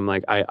 and so I'm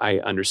like,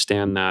 I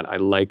understand that. I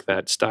like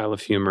that style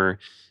of humor.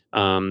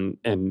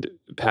 And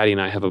Patty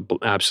and I have an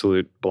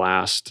absolute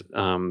blast.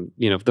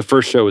 The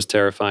first show was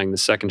terrifying. The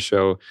second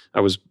show,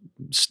 I was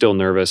still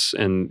nervous.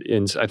 And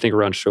I think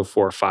around show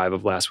 4 or 5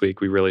 of last week,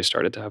 we really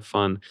started to have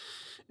fun.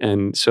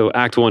 And so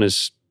Act 1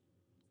 is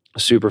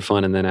super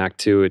fun. And then Act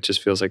 2, it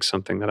just feels like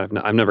something that I've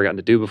never gotten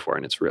to do before.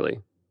 And it's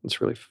really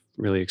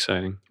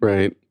exciting.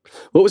 Right.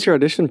 What was your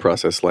audition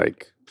process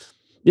like?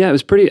 Yeah, it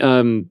was pretty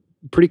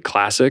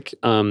classic.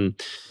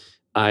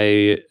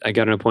 I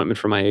got an appointment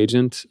from my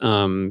agent.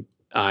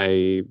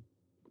 The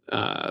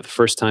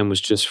first time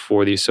was just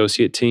for the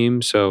associate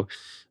team. So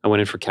I went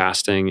in for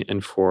casting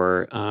and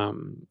for,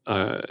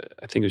 I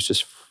think it was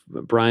just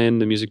Brian,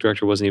 the music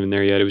director, wasn't even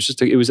there yet. I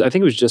think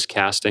it was just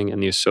casting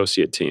and the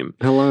associate team.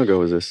 How long ago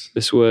was this?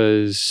 This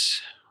was,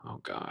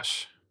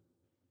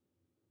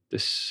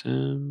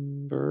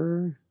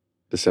 December.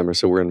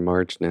 So we're in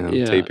March now,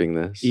 taping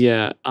this.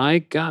 Yeah, I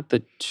got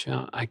the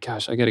job. I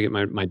got to get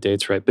my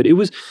dates right. But it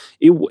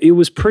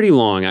was pretty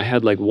long. I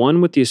had like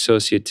one with the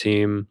associate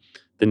team.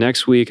 The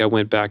next week, I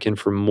went back in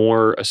for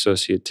more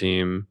associate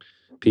team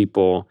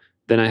people.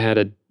 Then I had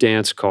a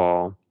dance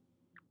call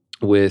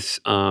with,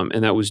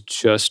 and that was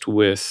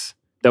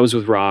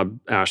with Rob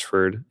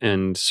Ashford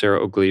and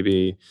Sarah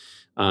Oglebe.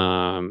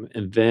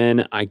 And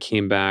then I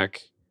came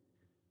back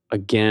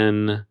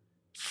again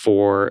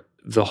for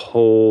the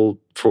whole,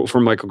 for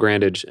Michael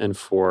Grandage and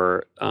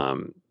for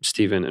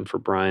Stephen and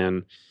for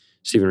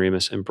Stephen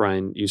Remus and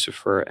Brian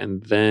Yusufer.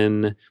 And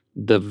then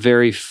the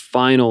very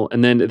final,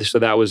 and then, so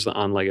that was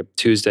on like a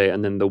Tuesday,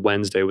 and then the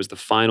Wednesday was the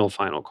final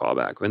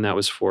callback. And that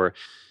was for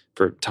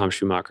Tom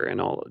Schumacher and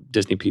all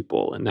Disney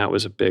people. And that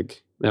was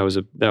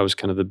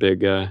kind of the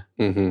big, I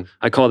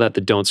call that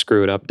the don't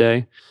screw it up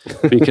day,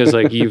 because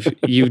like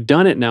you've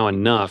done it now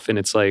enough. And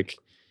it's like,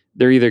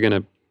 they're either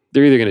going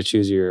to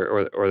choose you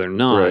or they're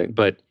not, right.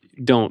 But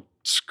don't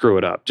screw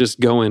it up.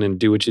 Just go in and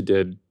do what you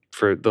did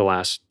for the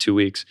last 2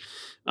 weeks.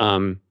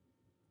 And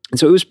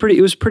so it was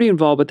pretty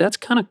involved, but that's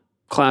kind of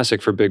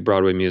classic for big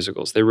Broadway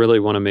musicals. They really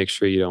want to make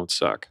sure you don't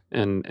suck.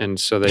 And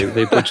so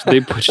they put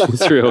you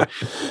through,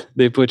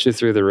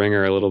 the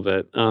ringer a little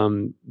bit.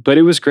 But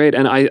it was great.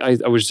 And I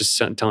was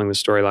just telling the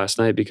story last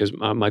night because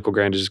Michael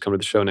Grandage is coming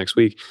to the show next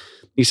week.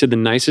 He said the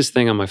nicest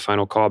thing on my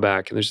final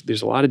callback, and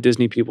there's a lot of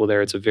Disney people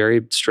there. It's a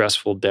very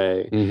stressful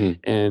day. Mm-hmm.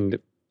 And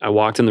I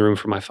walked in the room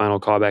for my final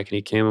callback, and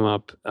he came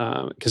up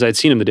because I'd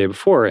seen him the day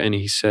before, and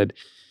he said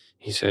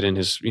in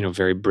his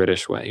very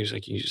British way, he was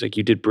like,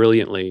 you did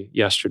brilliantly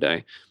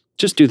yesterday.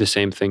 Just do the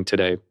same thing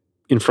today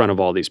in front of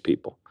all these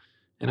people.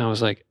 And I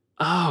was like,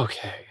 oh,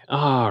 okay,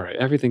 all right,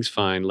 everything's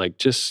fine. Like,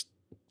 just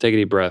take a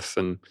deep breath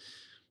and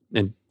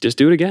just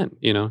do it again,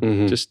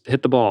 mm-hmm. Just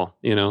hit the ball,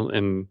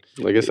 and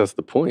I guess that's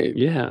the point.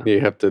 Yeah. You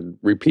have to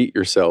repeat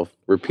yourself,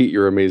 repeat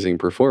your amazing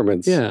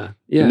performance. Yeah.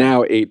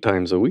 Now 8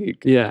 times a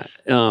week. Yeah.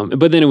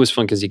 But then it was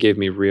fun because he gave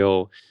me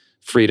real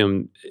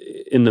freedom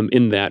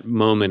in that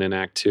moment in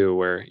Act 2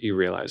 where you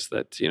realize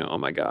that, oh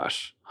my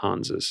gosh,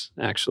 Hans is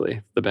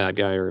actually the bad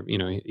guy, or,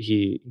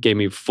 he gave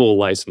me full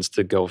license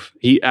to go.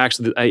 The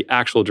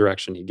actual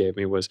direction he gave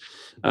me was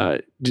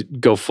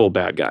go full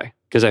bad guy.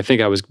 Because I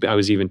think I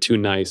was even too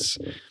nice.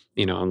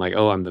 I'm like,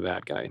 oh, I'm the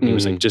bad guy. And he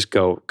was like, just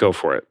go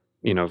for it.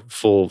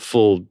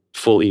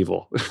 Full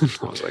evil.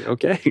 I was like,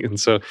 okay. And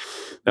so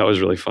that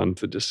was really fun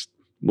to just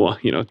well,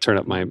 turn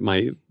up my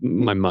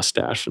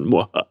mustache and,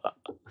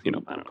 I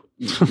don't know.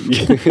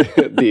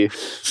 The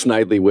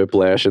Snidely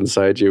whiplash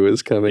inside you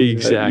is coming.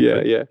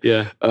 Exactly.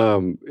 Yeah.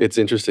 It's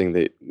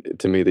interesting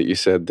to me that you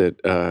said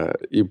that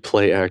you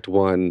play Act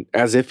One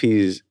as if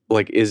he's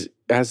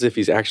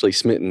actually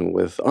smitten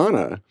with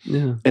Anna.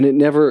 Yeah. And it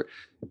never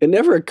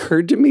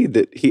occurred to me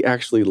that he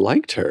actually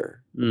liked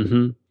her.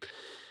 Mm-hmm.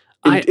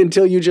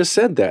 Until you just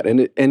said that.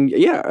 And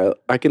yeah,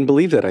 I can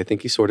believe that. I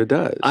think he sort of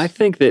does. I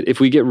think that if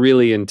we get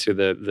really into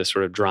the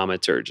sort of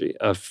dramaturgy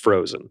of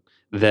Frozen,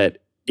 that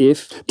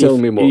Tell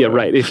me more. Yeah,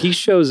 right. If he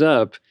shows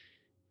up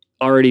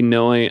already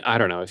knowing, I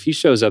don't know, if he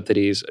shows up that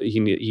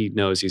he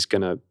knows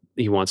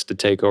he wants to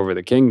take over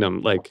the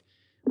kingdom, like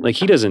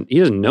he doesn't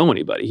know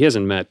anybody. He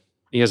hasn't met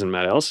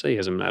Elsa, he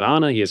hasn't met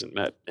Anna, he hasn't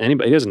met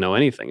anybody, he doesn't know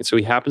anything. And so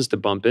he happens to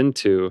bump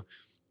into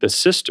the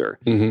sister.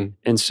 Mm-hmm.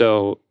 And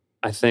so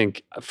I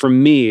think for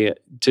me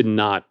to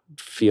not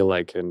feel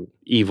like an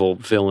evil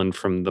villain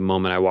from the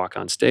moment I walk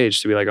on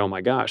stage, to be like, oh my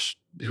gosh,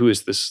 who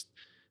is this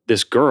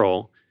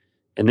girl?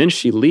 And then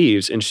she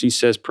leaves and she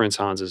says Prince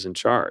Hans is in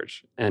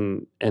charge.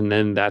 And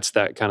then that's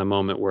that kind of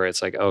moment where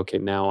it's like, okay,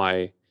 now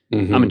I'm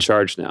in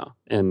charge now.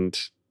 And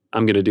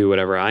I'm going to do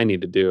whatever I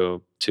need to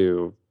do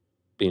to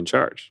be in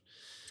charge.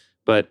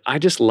 But I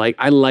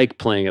like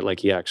playing it like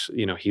he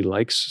actually, he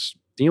likes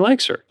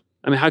her.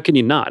 I mean, how can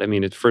you not? I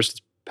mean, at first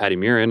it's Patty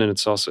Murin, and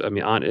it's also,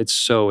 it's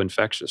so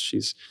infectious.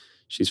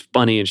 She's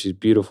funny and she's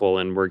beautiful,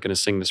 and we're going to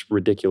sing this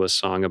ridiculous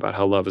song about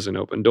how love is an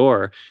open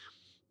door.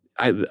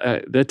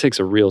 That takes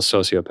a real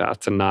sociopath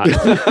to not,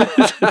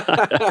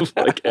 have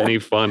like any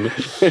fun,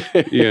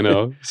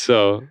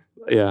 So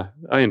yeah,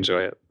 I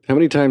enjoy it. How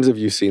many times have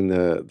you seen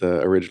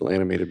the original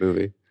animated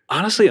movie?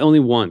 Honestly, only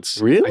once.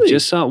 Really? I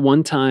just saw it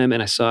one time,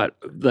 and I saw it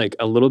like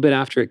a little bit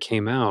after it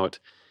came out,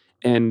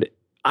 and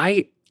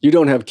You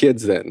don't have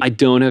kids then? I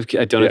don't have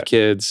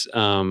kids.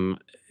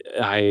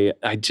 I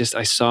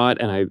saw it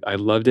and I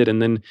loved it.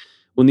 And then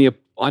when the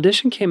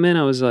audition came in,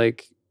 I was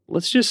like,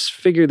 let's just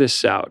figure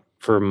this out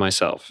for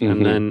myself. Mm-hmm.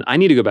 And then I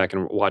need to go back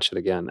and watch it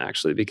again,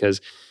 actually,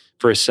 because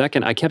for a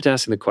second I kept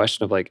asking the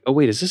question of like, oh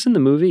wait, is this in the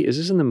movie? Is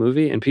this in the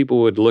movie? And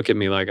people would look at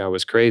me like I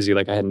was crazy,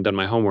 like I hadn't done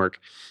my homework,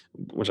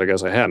 which I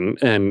guess I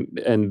hadn't.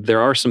 And there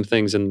are some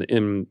things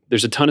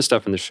there's a ton of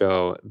stuff in the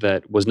show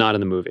that was not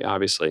in the movie,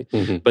 obviously.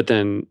 Mm-hmm. But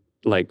then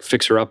like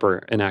Fixer Upper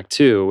in Act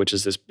 2, which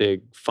is this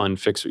big fun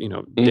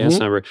dance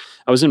number.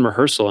 I was in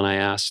rehearsal and I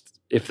asked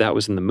if that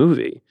was in the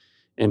movie,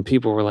 and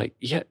people were like,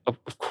 yeah,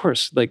 of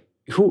course. Like,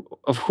 who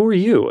are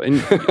you?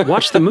 And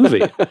watch the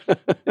movie.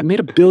 It made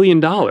 $1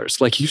 billion.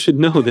 Like, you should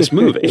know this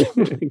movie.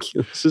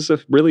 This is a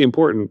really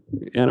important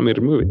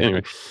animated movie.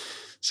 Anyway,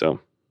 so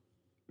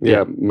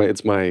yeah,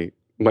 it's my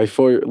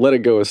 4. Let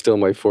It Go is still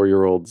my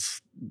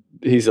 4-year-old's.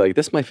 He's like,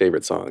 "This is my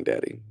favorite song,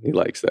 Daddy." He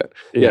likes that.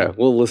 Yeah,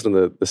 we'll listen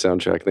to the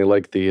soundtrack. They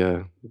like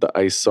the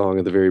ice song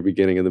at the very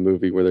beginning of the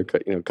movie where they're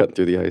cutting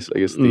through the ice. I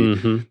guess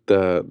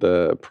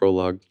the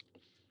prologue.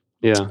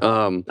 Yeah,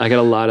 I got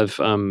a lot of.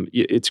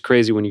 It's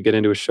crazy when you get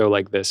into a show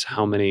like this,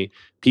 how many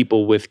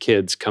people with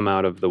kids come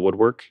out of the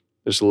woodwork.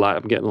 There's a lot.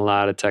 I'm getting a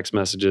lot of text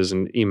messages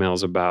and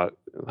emails about,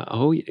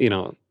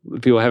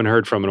 people I haven't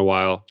heard from in a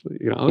while.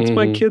 It's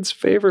my kid's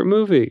favorite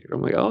movie.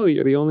 I'm like, oh,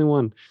 you're the only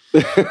one.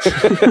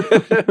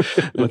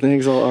 Well,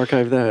 thanks. I'll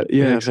archive that.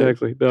 Yeah,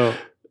 exactly. No.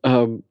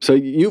 So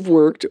you've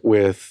worked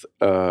with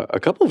a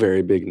couple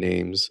very big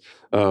names,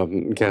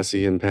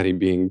 Cassie and Patty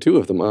being 2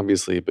 of them,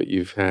 obviously, but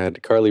you've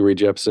had Carly Rae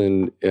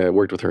Jepsen,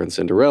 worked with her in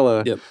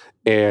Cinderella. Yep.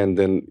 And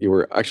then you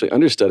were actually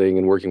understudying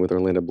and working with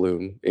Orlando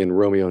Bloom in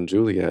Romeo and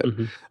Juliet.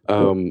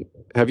 Mm-hmm.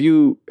 Have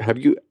you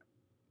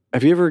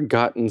ever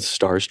gotten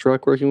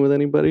starstruck working with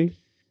anybody?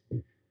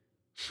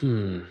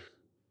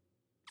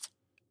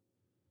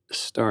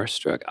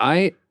 Starstruck.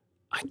 I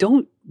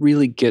don't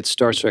really get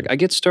starstruck. I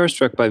get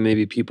starstruck by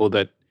maybe people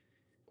that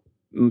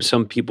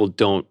some people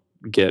don't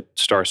get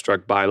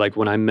starstruck by. Like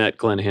when I met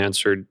Glenn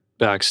Hansard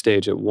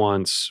backstage at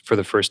Once for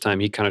the first time,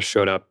 he kind of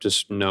showed up,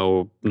 just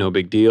no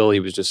big deal. He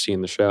was just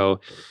seeing the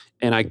show,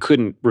 and I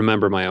couldn't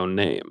remember my own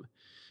name.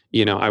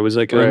 I was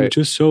like, I'm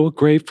just so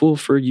grateful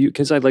for you,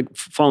 because I like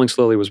Falling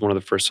Slowly was one of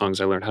the first songs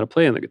I learned how to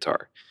play on the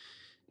guitar.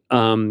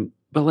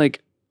 But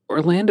like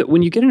Orlando,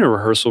 when you get in a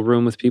rehearsal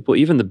room with people,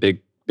 even the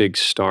big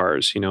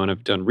stars, and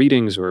I've done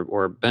readings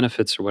or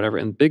benefits or whatever,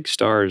 and big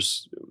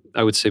stars,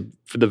 I would say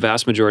for the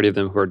vast majority of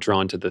them who are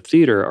drawn to the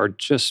theater are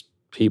just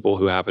people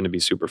who happen to be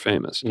super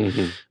famous.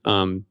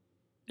 Mm-hmm.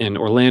 And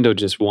Orlando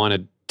just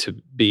wanted to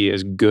be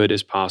as good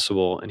as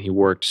possible, and he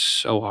worked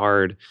so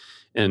hard.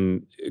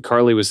 And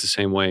Carly was the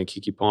same way, and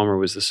Keke Palmer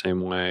was the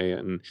same way,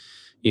 and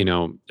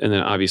and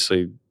then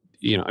obviously,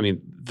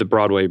 the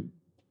Broadway,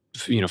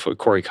 for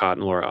Corey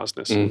Cotton, Laura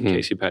Osnes, and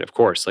Casey Patton, of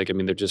course. Like,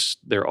 they just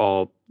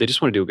want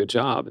to do a good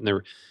job, and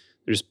they're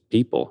just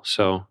people.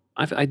 So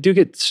I do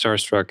get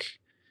starstruck.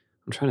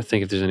 I'm trying to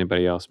think if there's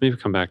anybody else. Maybe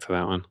come back to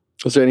that one.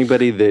 Was there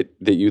anybody that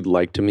you'd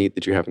like to meet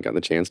that you haven't gotten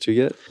the chance to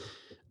yet?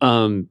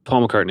 Paul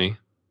McCartney.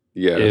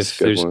 Yeah, if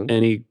there's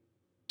any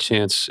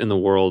chance in the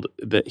world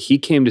that he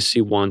came to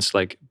see Once,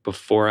 like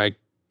before I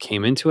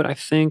came into it, I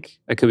think.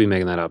 I could be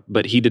making that up,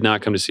 but he did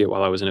not come to see it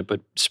while I was in it.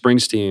 But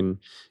Springsteen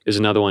is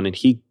another one, and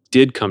he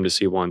did come to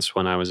see once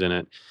when I was in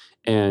it.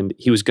 And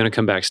he was going to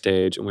come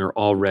backstage, and we were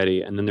all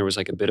ready. And then there was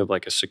like a bit of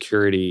like a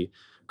security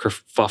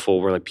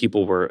kerfuffle where like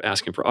people were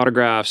asking for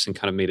autographs and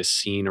kind of made a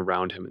scene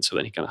around him. And so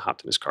then he kind of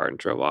hopped in his car and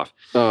drove off,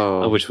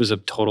 which was a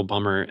total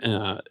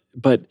bummer.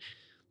 But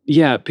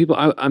yeah,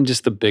 I'm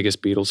just the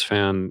biggest Beatles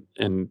fan.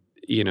 And,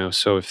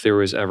 so if there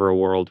was ever a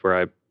world where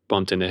I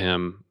bumped into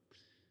him,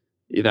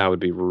 that would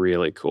be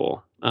really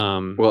cool.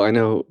 Well, I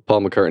know Paul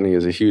McCartney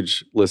is a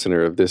huge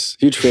listener of this,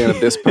 huge fan of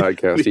this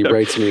podcast. He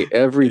writes me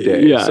every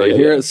day.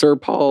 Sir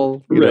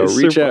Paul,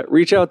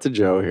 reach out to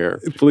Joe here.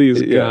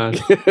 Please, God.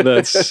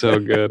 That's so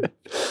good.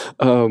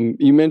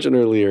 You mentioned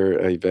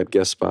earlier you've had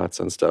guest spots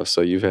on stuff. So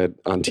you've had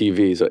on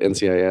TV, so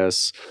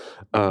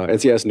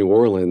NCIS New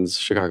Orleans,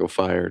 Chicago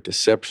Fire,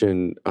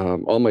 Deception,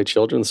 All My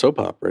Children, soap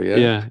opera,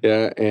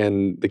 yeah,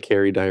 and the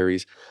Carrie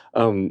Diaries.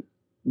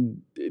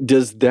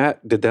 Did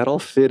that all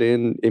fit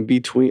in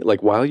between,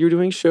 like while you're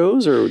doing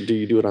shows, or do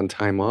you do it on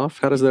time off?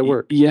 How does that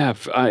work? Yeah,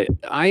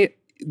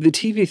 the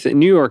TV thing,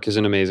 New York is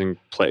an amazing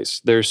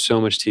place. There's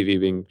so much TV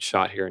being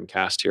shot here and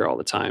cast here all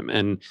the time.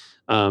 And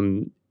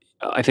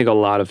I think a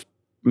lot of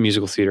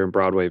musical theater and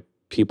Broadway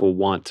people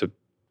want to,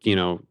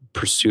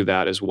 pursue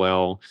that as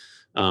well.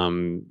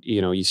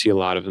 You see a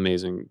lot of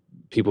amazing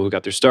people who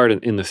got their start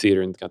in the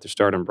theater and got their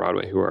start on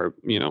Broadway who are,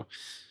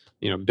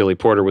 Billy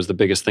Porter was the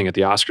biggest thing at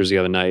the Oscars the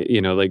other night,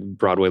 like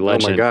Broadway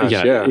legend. Oh my gosh,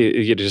 yeah.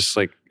 It just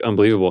like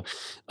unbelievable.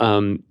 I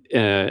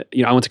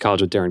went to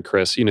college with Darren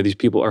Criss. These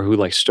people are who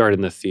like started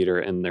in the theater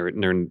and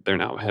they're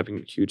now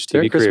having huge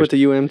TV Darren Criss went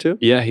to UM too?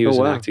 Yeah, he was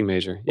an acting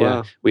major. Yeah.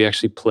 Wow. We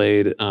actually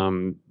played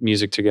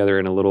music together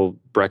in a little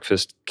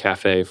breakfast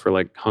cafe for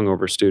like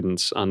hungover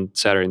students on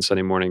Saturday and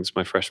Sunday mornings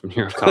my freshman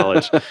year of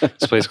college.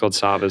 This place called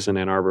Sava's in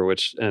Ann Arbor,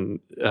 which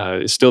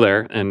is still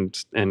there. And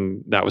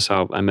that was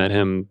how I met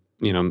him,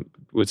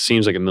 what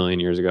seems like a million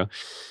years ago.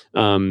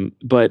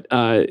 But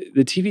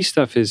the TV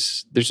stuff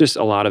there's just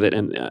a lot of it.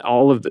 And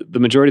all of the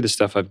majority of the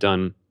stuff I've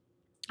done,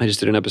 I just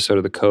did an episode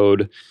of The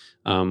Code,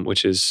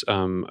 which is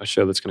a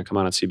show that's going to come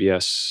out on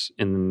CBS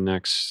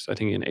I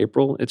think in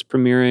April, it's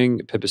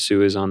premiering. Pippa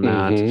Sue is on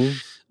that.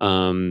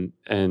 Mm-hmm.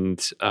 And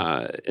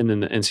then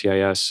the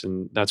NCIS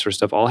and that sort of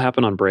stuff all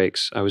happened on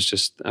breaks. I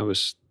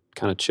was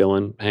kind of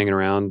chilling, hanging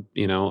around,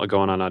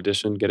 going on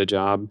audition, get a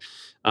job.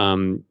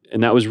 And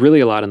that was really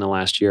a lot in the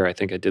last year. I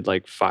think I did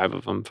like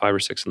 5 or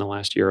 6 in the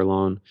last year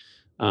alone.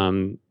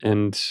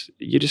 And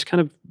you're just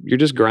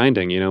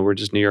grinding, we're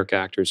just New York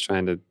actors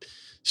trying to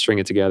string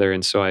it together.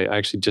 And so I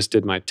actually just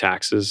did my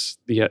taxes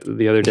the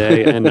other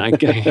day and I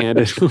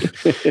handed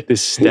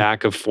this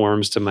stack of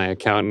forms to my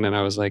accountant and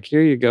I was like,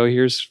 here you go.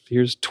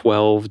 Here's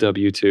 12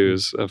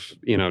 W-2s of,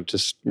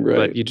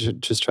 but you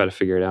just try to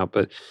figure it out.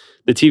 But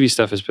the TV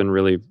stuff has been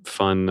really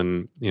fun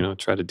and,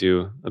 try to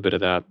do a bit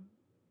of that,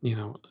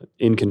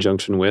 in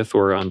conjunction with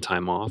or on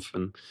time off.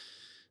 And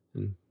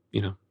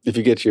if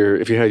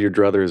you had your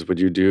druthers, would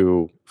you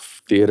do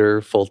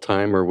theater full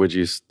time or would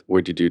you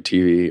do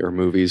TV or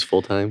movies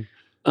full time?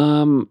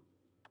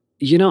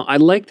 I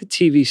like the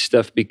TV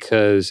stuff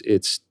because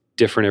it's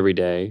different every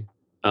day.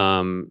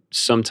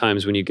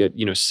 Sometimes when you get,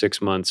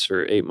 6 months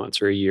or 8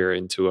 months or a year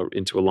into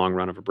a long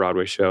run of a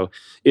Broadway show,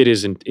 it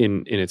isn't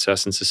in its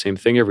essence the same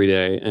thing every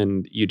day.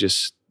 And you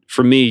just,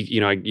 for me,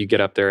 you get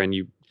up there and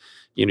you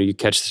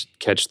catch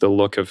the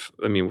look of,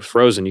 with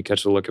Frozen, you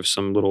catch the look of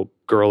some little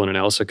girl in an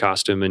Elsa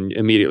costume and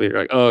immediately you're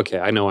like, oh, okay,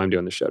 I know I'm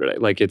doing the show today.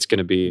 Like it's going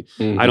to be,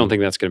 I don't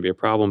think that's going to be a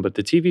problem, but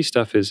the TV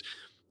stuff is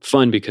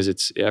fun because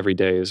it's every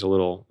day is a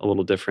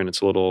little different.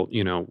 It's a little,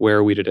 where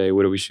are we today?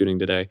 What are we shooting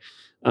today?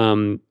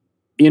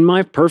 In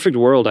my perfect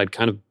world, I'd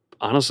kind of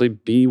honestly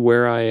be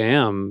where I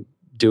am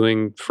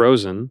doing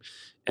Frozen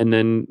and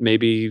then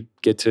maybe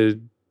get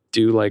to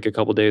do like a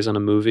couple days on a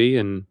movie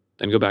and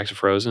then go back to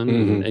Frozen.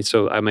 Mm-hmm. And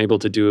so I'm able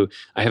to do,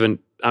 I'm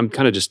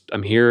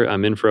here,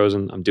 I'm in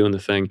Frozen, I'm doing the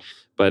thing.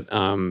 But,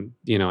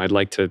 I'd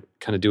like to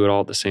kind of do it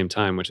all at the same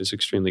time, which is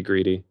extremely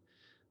greedy.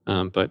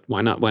 But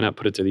why not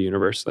put it to the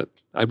universe that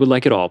I would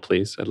like it all,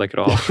 please. I'd like it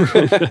all.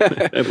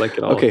 I'd like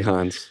it all. Okay,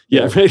 Hans.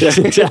 Yeah, right.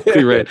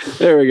 Exactly right.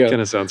 There we go.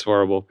 Kind of sounds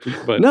horrible,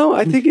 but no,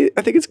 I think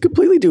it's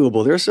completely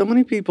doable. There are so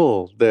many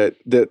people that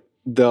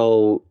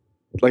they'll,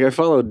 like I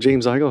followed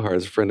James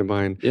Iglehart, a friend of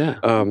mine. Yeah.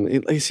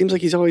 He seems like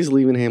he's always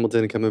leaving Hamilton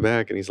and coming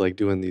back, and he's like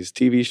doing these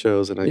TV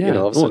shows, and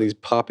all of a sudden he's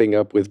popping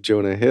up with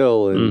Jonah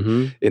Hill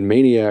and in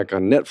Maniac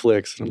on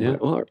Netflix. And I'm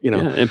like, well,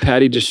 And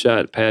Patty just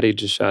shot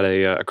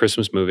a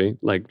Christmas movie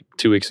like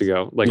 2 weeks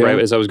ago. Like right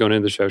as I was going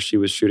into the show, she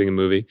was shooting a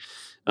movie.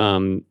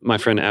 My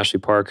friend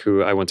Ashley Park,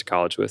 who I went to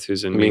college with,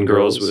 who's in Mean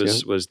Girls,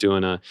 was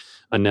doing a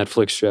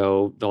Netflix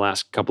show the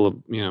last couple of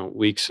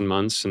weeks and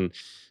months, and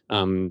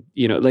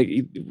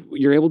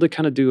you're able to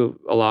kind of do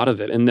a lot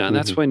of it. And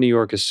that's why New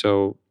York is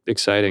so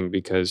exciting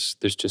because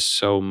there's just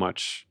so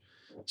much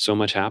so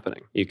much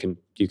happening. You can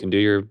do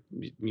your,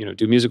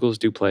 do musicals,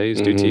 do plays,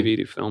 do TV,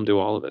 do film, do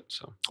all of it.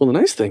 So, well, the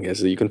nice thing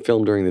is that you can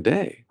film during the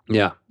day.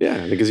 Yeah.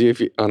 Yeah, because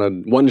if you on a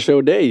one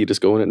show day, you just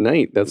go in at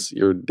night. That's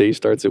your day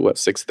starts at what,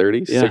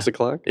 6:30, 6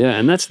 o'clock? Yeah,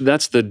 and that's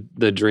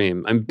the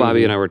dream. And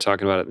Bobby and I were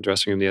talking about it in the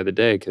dressing room the other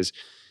day because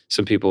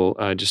some people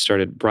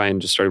Brian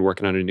just started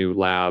working on a new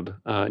lab,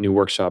 new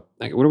workshop.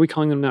 Like, what are we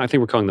calling them now? I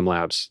think we're calling them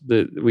labs.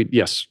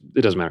 Yes,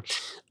 it doesn't matter.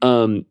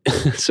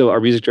 So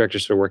our music director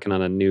started working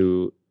on a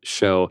new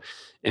show.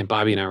 And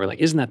Bobby and I were like,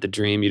 isn't that the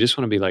dream? You just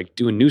want to be like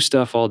doing new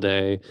stuff all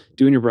day,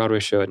 doing your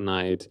Broadway show at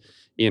night.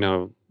 It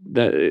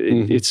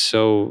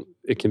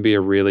can be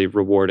a really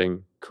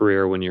rewarding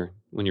career when you're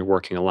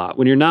working a lot.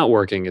 When you're not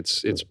working,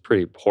 it's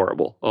pretty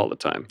horrible all the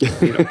time.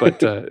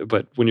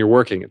 But when you're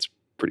working, it's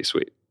pretty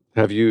sweet.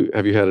 Have you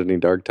had any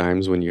dark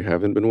times when you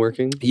haven't been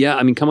working? Yeah,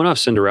 I mean, coming off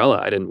Cinderella,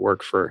 I didn't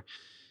work for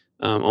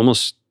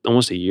almost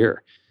a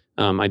year.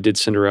 I did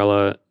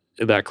Cinderella,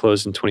 that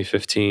closed in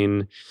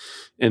 2015,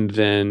 and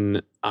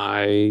then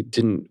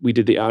we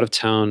did the out of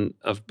town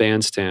of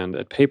Bandstand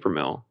at Paper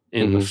Mill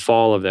in the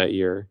fall of that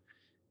year.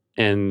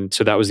 And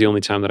so that was the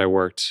only time that I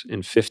worked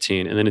in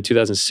 15. And then in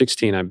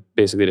 2016, I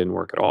basically didn't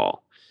work at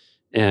all.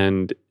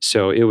 And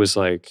so it was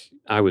like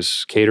I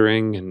was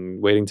catering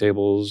and waiting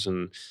tables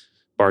and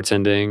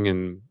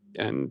bartending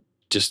and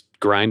just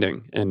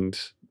grinding. And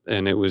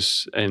that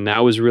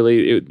was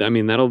really,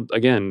 that'll,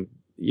 again,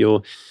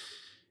 you're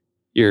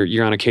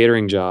on a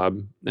catering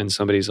job and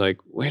somebody's like,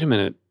 wait a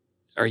minute,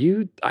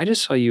 I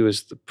just saw you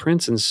as the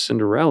prince in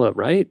Cinderella,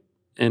 right?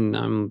 And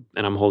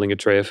I'm holding a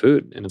tray of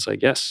food, and it's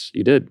like, yes,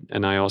 you did,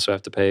 and I also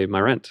have to pay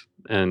my rent,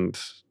 and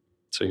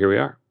so here we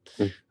are.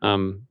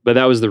 But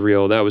that was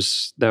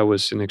that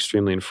was an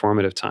extremely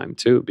informative time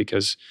too,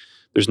 because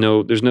there's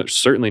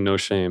certainly no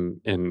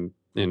shame in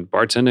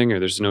bartending, or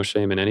there's no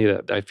shame in any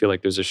of that. I feel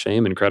like there's a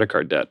shame in credit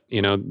card debt.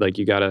 Like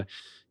you gotta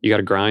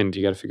grind,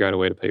 you gotta figure out a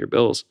way to pay your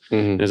bills.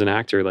 And as an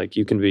actor, like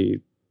you can be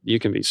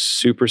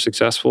super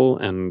successful,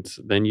 and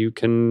then you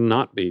can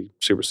not be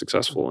super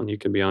successful, and you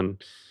can be on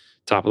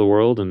top of the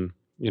world. And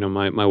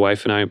my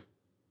wife and I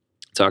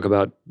talk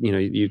about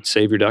you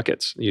save your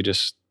ducats, you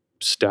just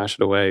stash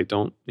it away.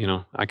 Don't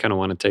I kind of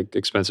want to take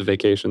expensive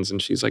vacations,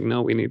 and she's like,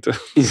 no, we need to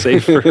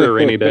save for a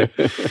rainy day.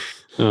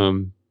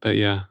 But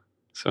yeah,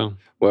 so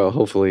well,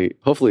 hopefully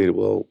it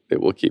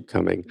will keep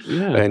coming.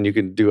 Yeah, and you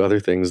can do other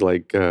things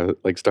like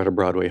start a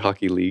Broadway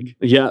hockey league.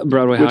 Yeah,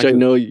 Broadway which hockey. I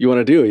know you want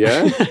to do.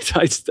 Yeah,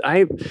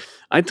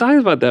 I talked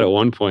about that at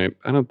one point.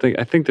 I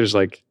think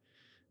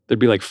there'd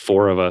be like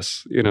 4 of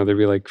us, there'd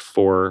be like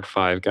 4 or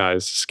 5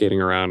 guys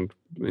skating around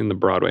in the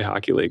Broadway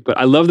Hockey League. But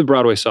I love the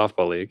Broadway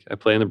Softball League. I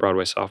play in the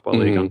Broadway Softball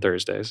League on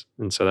Thursdays.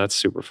 And so that's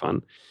super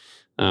fun.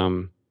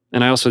 And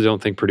I also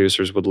don't think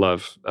producers would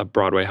love a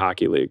Broadway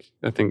Hockey League.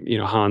 I think,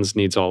 Hans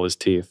needs all his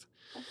teeth.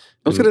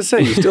 I was going to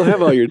say, you still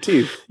have all your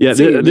teeth. Yeah,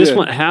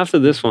 one, half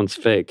of this one's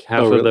fake.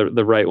 Half of really?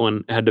 the right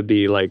one had to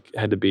be like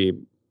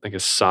a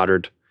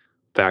soldered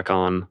back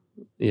on.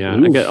 Yeah,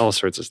 oof. I got all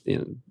sorts of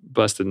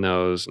busted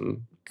nose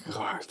and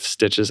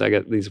stitches. I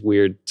got these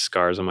weird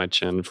scars on my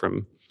chin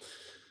from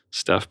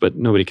stuff, but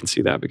nobody can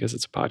see that because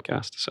it's a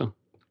podcast. So,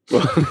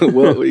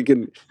 well, you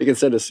can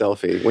send a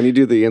selfie when you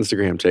do the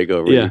Instagram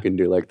takeover. Yeah. You can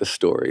do like the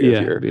story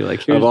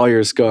of all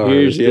your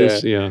scars.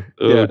 This,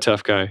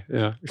 tough guy.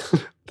 Yeah.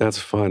 That's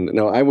fun.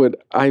 No,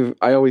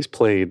 I always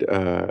played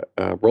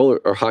roller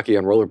or hockey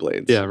on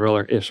rollerblades. Yeah,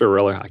 roller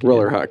hockey.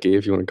 Roller hockey,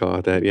 if you want to call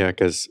it that. Yeah,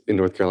 because in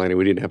North Carolina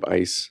we didn't have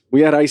ice. We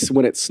had ice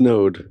when it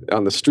snowed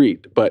on the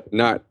street, but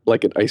not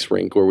like an ice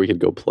rink where we could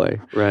go play.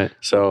 Right.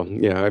 So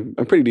yeah,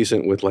 I'm pretty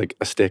decent with like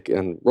a stick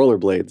and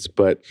rollerblades,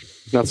 but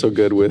not so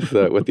good with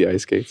the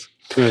ice skates.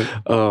 Right.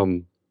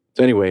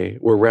 So anyway,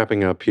 we're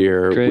wrapping up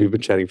here. Great. We've been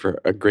chatting for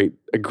a great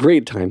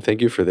time. Thank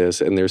you for this.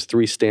 And there's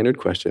 3 standard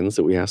questions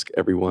that we ask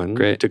everyone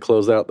to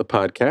close out the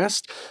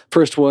podcast.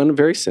 First one,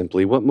 very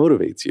simply, what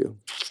motivates you?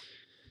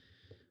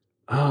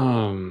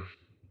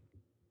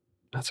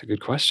 That's a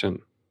good question.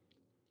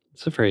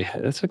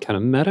 That's a kind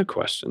of meta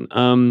question.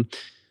 What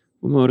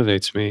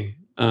motivates me?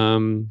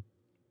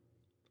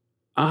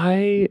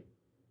 I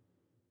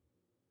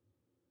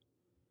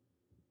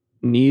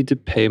need to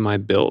pay my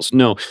bills.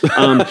 No.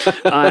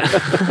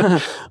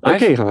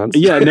 Okay, Hans.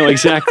 Yeah, no,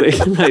 exactly.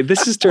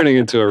 This is turning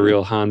into a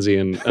real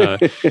Hansian.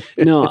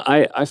 No,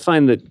 I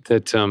find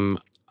that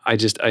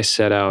I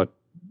set out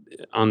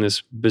on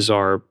this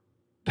bizarre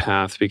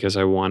path because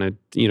I wanted,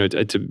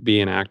 to be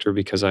an actor,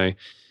 because I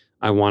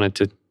wanted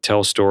to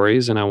tell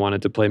stories and I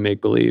wanted to play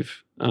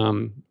make-believe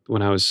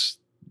when I was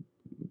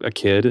a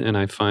kid. And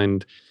I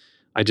find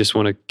I just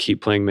want to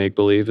keep playing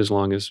make-believe as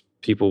long as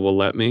people will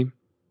let me.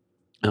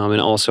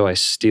 And also, I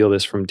steal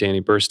this from Danny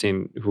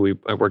Burstein, who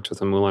I worked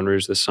with in Moulin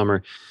Rouge this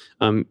summer.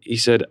 He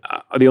said,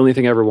 the only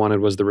thing I ever wanted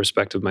was the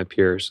respect of my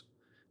peers.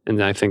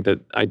 And I think that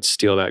I'd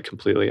steal that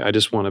completely. I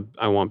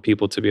want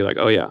people to be like,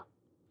 oh yeah,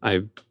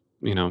 I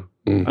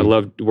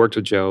worked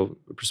with Joe,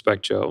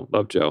 respect Joe,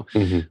 love Joe.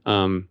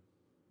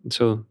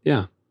 So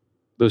yeah,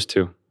 those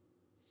 2.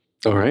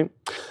 All right.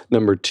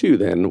 Number 2,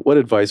 then, what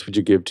advice would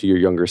you give to your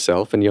younger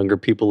self and younger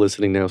people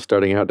listening now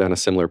starting out down a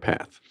similar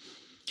path?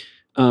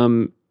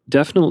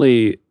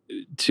 Definitely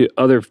to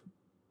other,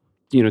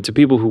 to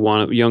people who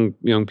want young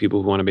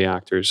people who want to be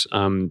actors,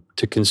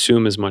 to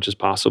consume as much as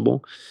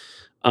possible,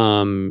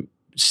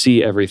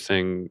 see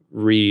everything,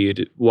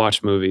 read,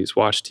 watch movies,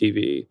 watch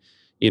TV,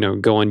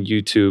 go on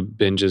YouTube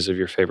binges of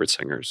your favorite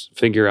singers,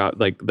 figure out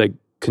like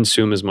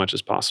consume as much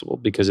as possible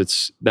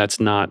because that's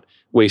not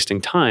wasting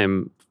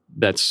time.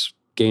 That's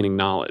gaining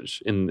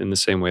knowledge in the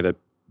same way that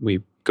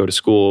we go to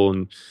school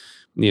and,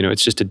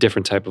 it's just a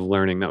different type of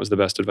learning. That was the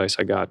best advice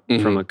I got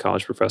from a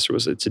college professor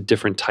was it's a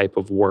different type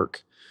of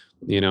work,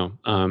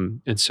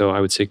 and so I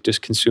would say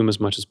just consume as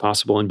much as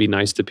possible and be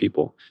nice to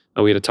people.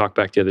 We had a talk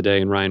back the other day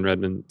and Ryan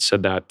Redmond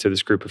said that to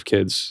this group of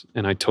kids.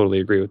 And I totally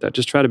agree with that.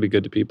 Just try to be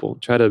good to people.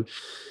 Try to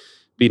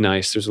be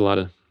nice. There's a lot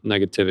of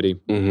negativity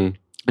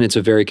and it's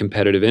a very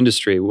competitive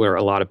industry where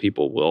a lot of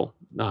people will,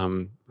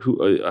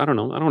 who, I don't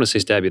know, I don't want to say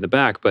stab you in the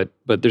back, but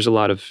there's a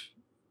lot of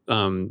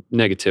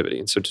negativity.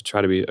 And so to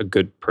try to be a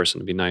good person,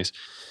 to be nice.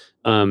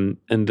 And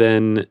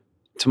then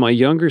to my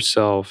younger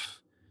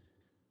self,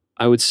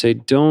 I would say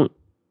don't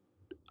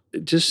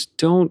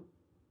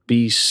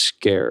be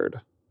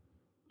scared.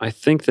 I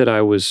think that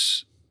I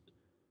was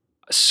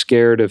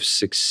scared of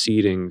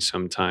succeeding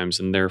sometimes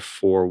and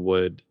therefore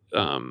would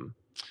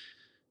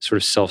sort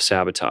of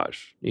self-sabotage,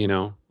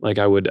 like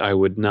I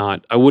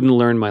wouldn't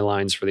learn my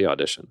lines for the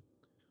audition.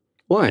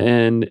 Why?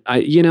 And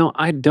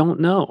I don't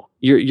know.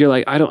 You're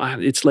like,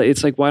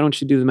 it's like, why don't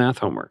you do the math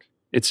homework?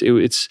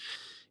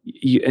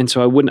 And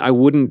so I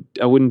wouldn't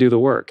do the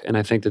work. And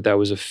I think that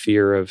was a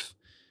fear of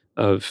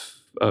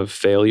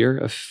failure,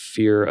 a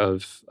fear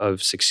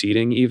of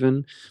succeeding,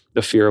 even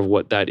the fear of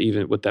what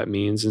that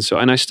means. And so,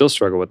 and I still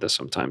struggle with this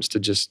sometimes to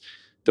just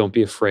don't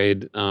be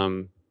afraid.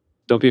 Don't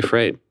be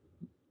afraid.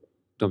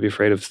 Don't be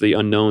afraid of the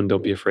unknown.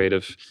 Don't be afraid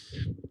of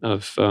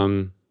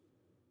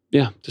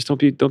just don't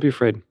be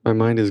afraid. My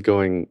mind is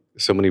going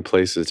so many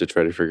places to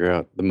try to figure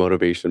out the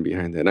motivation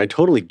behind that. And I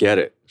totally get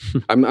it.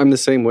 I'm the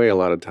same way a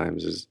lot of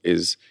times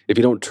is if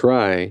you don't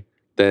try,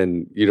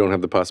 then you don't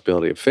have the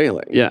possibility of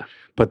failing. Yeah.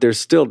 But there's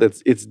still,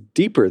 it's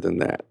deeper than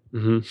that.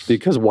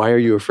 Because why are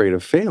you afraid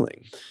of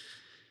failing?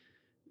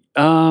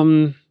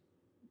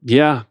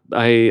 Yeah,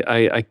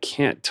 I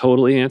can't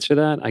totally answer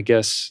that. I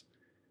guess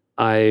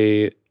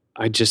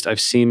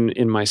I've seen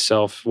in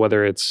myself,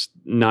 whether it's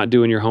not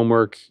doing your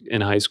homework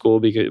in high school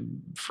because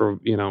for,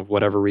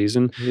 whatever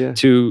reason,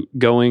 to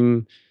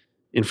going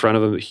in front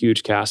of a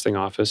huge casting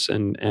office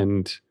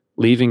and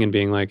leaving and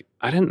being like,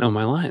 I didn't know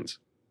my lines.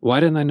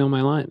 Why didn't I know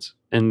my lines?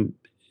 And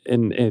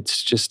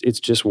it's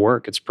just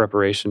work. It's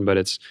preparation, but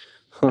it's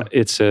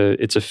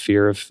a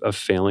fear of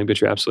failing.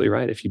 But you're absolutely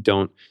right. If you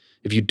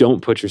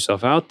don't put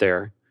yourself out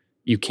there,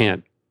 you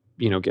can't,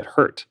 get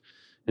hurt.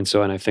 And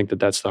so, and I think that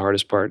that's the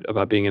hardest part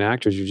about being an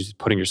actor is you're just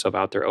putting yourself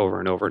out there over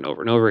and over and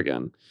over and over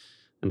again.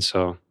 And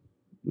so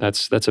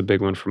that's a big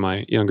one for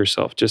my younger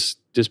self. Just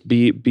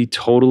be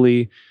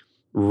totally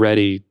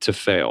ready to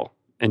fail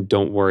and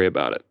don't worry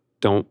about it.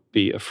 Don't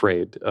be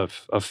afraid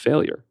of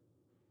failure.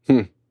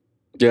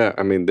 Yeah,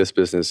 I mean, this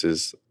business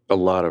is a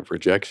lot of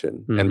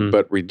rejection,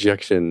 but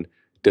rejection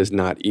does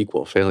not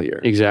equal failure.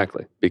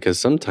 Exactly. Because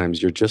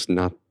sometimes you're just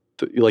not,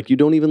 you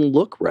don't even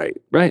look right.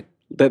 Right.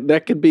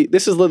 That could be,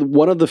 this is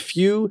one of the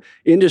few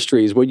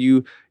industries where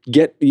you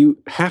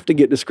have to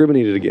get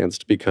discriminated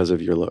against because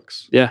of your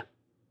looks. Yeah.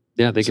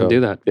 Yeah, they can do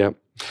that. Yeah.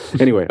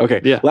 Anyway,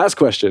 okay. Yeah. Last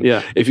question.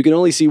 Yeah. If you can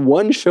only see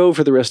one show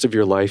for the rest of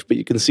your life, but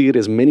you can see it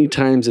as many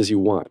times as you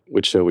want,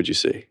 which show would you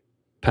see?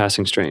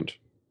 Passing Strange.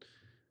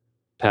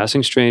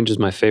 Passing Strange is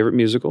my favorite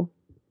musical.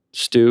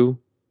 Stu,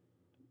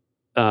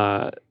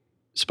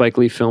 Spike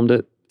Lee filmed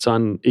it.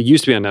 It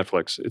used to be on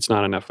Netflix. It's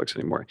not on Netflix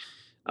anymore.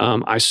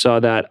 I saw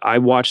that. I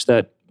watched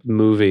that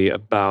movie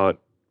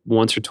about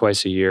once or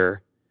twice a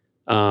year.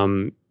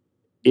 It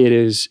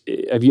is.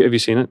 Have you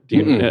seen it?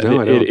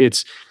 No, I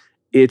don't.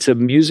 It's a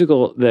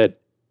musical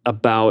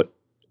about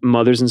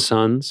mothers and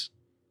sons.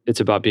 It's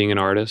about being an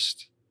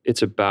artist.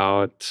 It's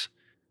about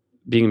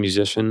being a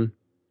musician.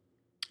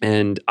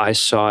 And I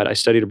saw it. I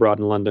studied abroad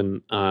in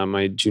London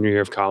my junior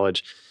year of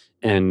college,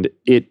 and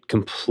it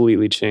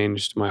completely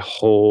changed my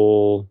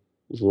whole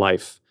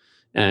life.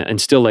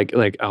 And still, like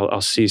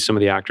I'll see some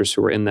of the actors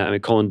who were in that. I mean,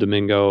 Colin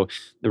Domingo,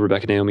 the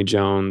Rebecca Naomi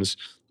Jones,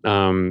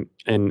 and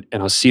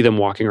I'll see them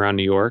walking around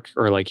New York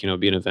or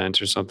be an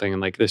event or something,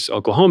 and like this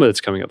Oklahoma that's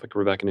coming up, like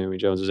Rebecca Naomi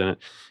Jones is in it,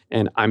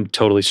 and I'm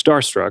totally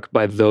starstruck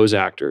by those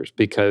actors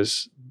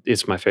because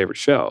it's my favorite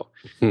show.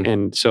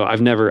 And so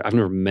I've never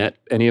met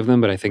any of them,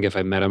 but I think if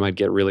I met them, I'd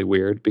get really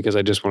weird because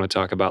I just want to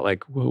talk about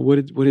like, well, what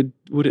did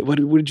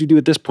you do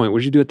at this point? What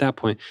did you do at that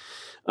point?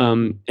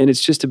 And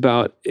it's just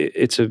about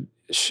it's a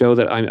show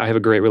that I have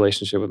a great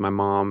relationship with my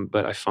mom,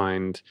 but I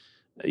find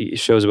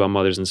shows about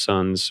mothers and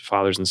sons,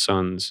 fathers and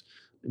sons,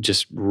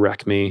 just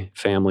wreck me,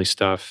 family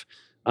stuff,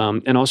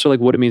 and also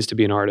like what it means to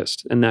be an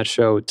artist. And that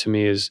show to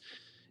me is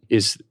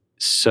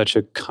such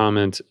a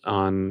comment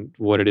on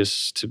what it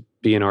is to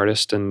be an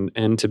artist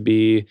and to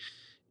be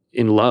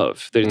in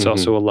love. That it's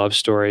also a love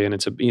story, and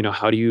it's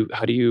how do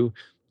you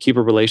keep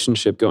a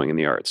relationship going in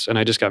the arts? And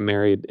I just got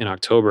married in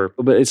October,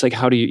 but it's like,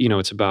 how do you,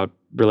 it's about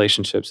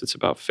relationships, it's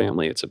about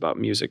family, it's about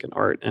music and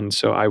art. And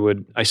so I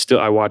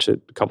watch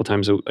it a couple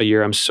times a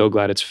year. I'm so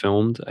glad it's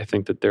filmed. I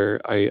think that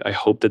I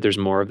hope that there's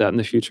more of that in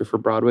the future for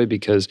Broadway,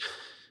 because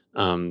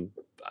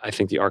I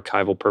think the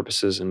archival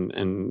purposes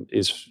and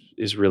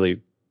is really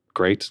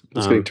great.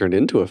 It's getting turned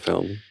into a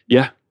film.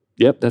 Yeah.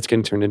 Yep. That's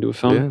getting turned into a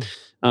film.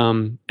 Yeah.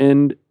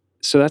 And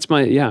so that's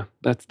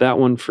that's that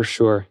one for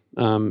sure.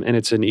 And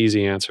it's an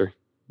easy answer.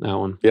 That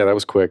one. Yeah, that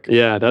was quick.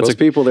 Yeah, Most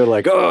people, they're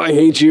like, "Oh, I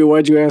hate you.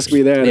 Why'd you ask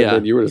me that?" And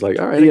then you were just like,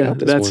 "All right, I got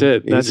this that's one.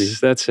 it. Easy."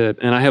 That's it.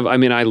 And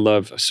I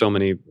love so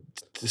many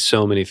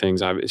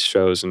things.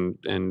 Shows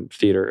and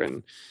theater,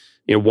 and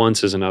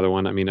Once is another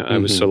one. I mean, I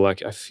was so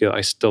lucky.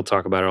 I still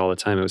talk about it all the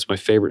time. It was my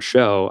favorite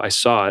show. I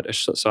saw it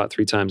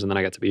 3 times, and then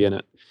I got to be in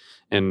it.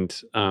 And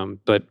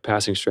but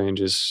Passing Strange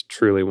is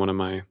truly one of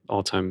my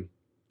all-time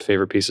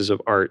favorite pieces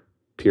of art.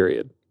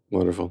 Period.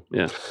 Wonderful.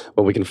 Yeah.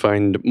 Well, we can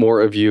find more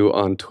of you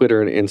on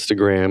Twitter and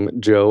Instagram,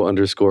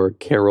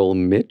 Joe_Carroll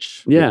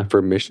Mitch. Yeah. For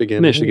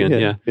Michigan. Michigan,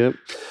 yeah. Yep.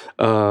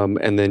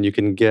 And then you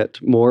can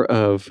get more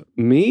of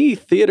me,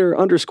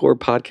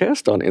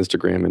 Theater_podcast on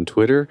Instagram and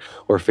Twitter,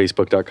 or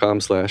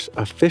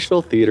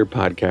Facebook.com/official theater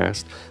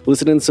podcast.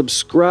 Listen and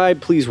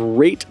subscribe. Please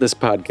rate this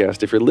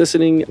podcast. If you're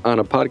listening on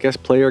a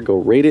podcast player, go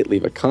rate it,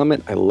 leave a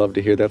comment. I love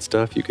to hear that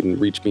stuff. You can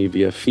reach me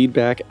via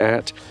feedback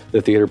at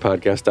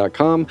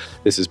thetheaterpodcast.com.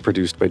 This is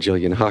produced by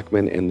Jillian Hockman,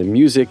 and the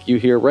music you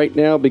hear right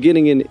now,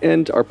 beginning and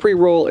end, our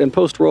pre-roll and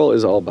post-roll,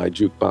 is all by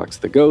Jukebox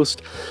the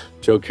Ghost.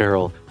 Joe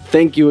Carroll,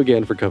 thank you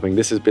again for coming.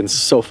 This has been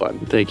so fun.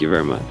 Thank you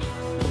very much.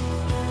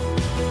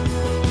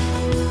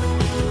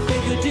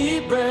 Take a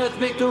deep breath,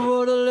 make the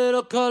world a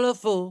little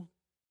colorful.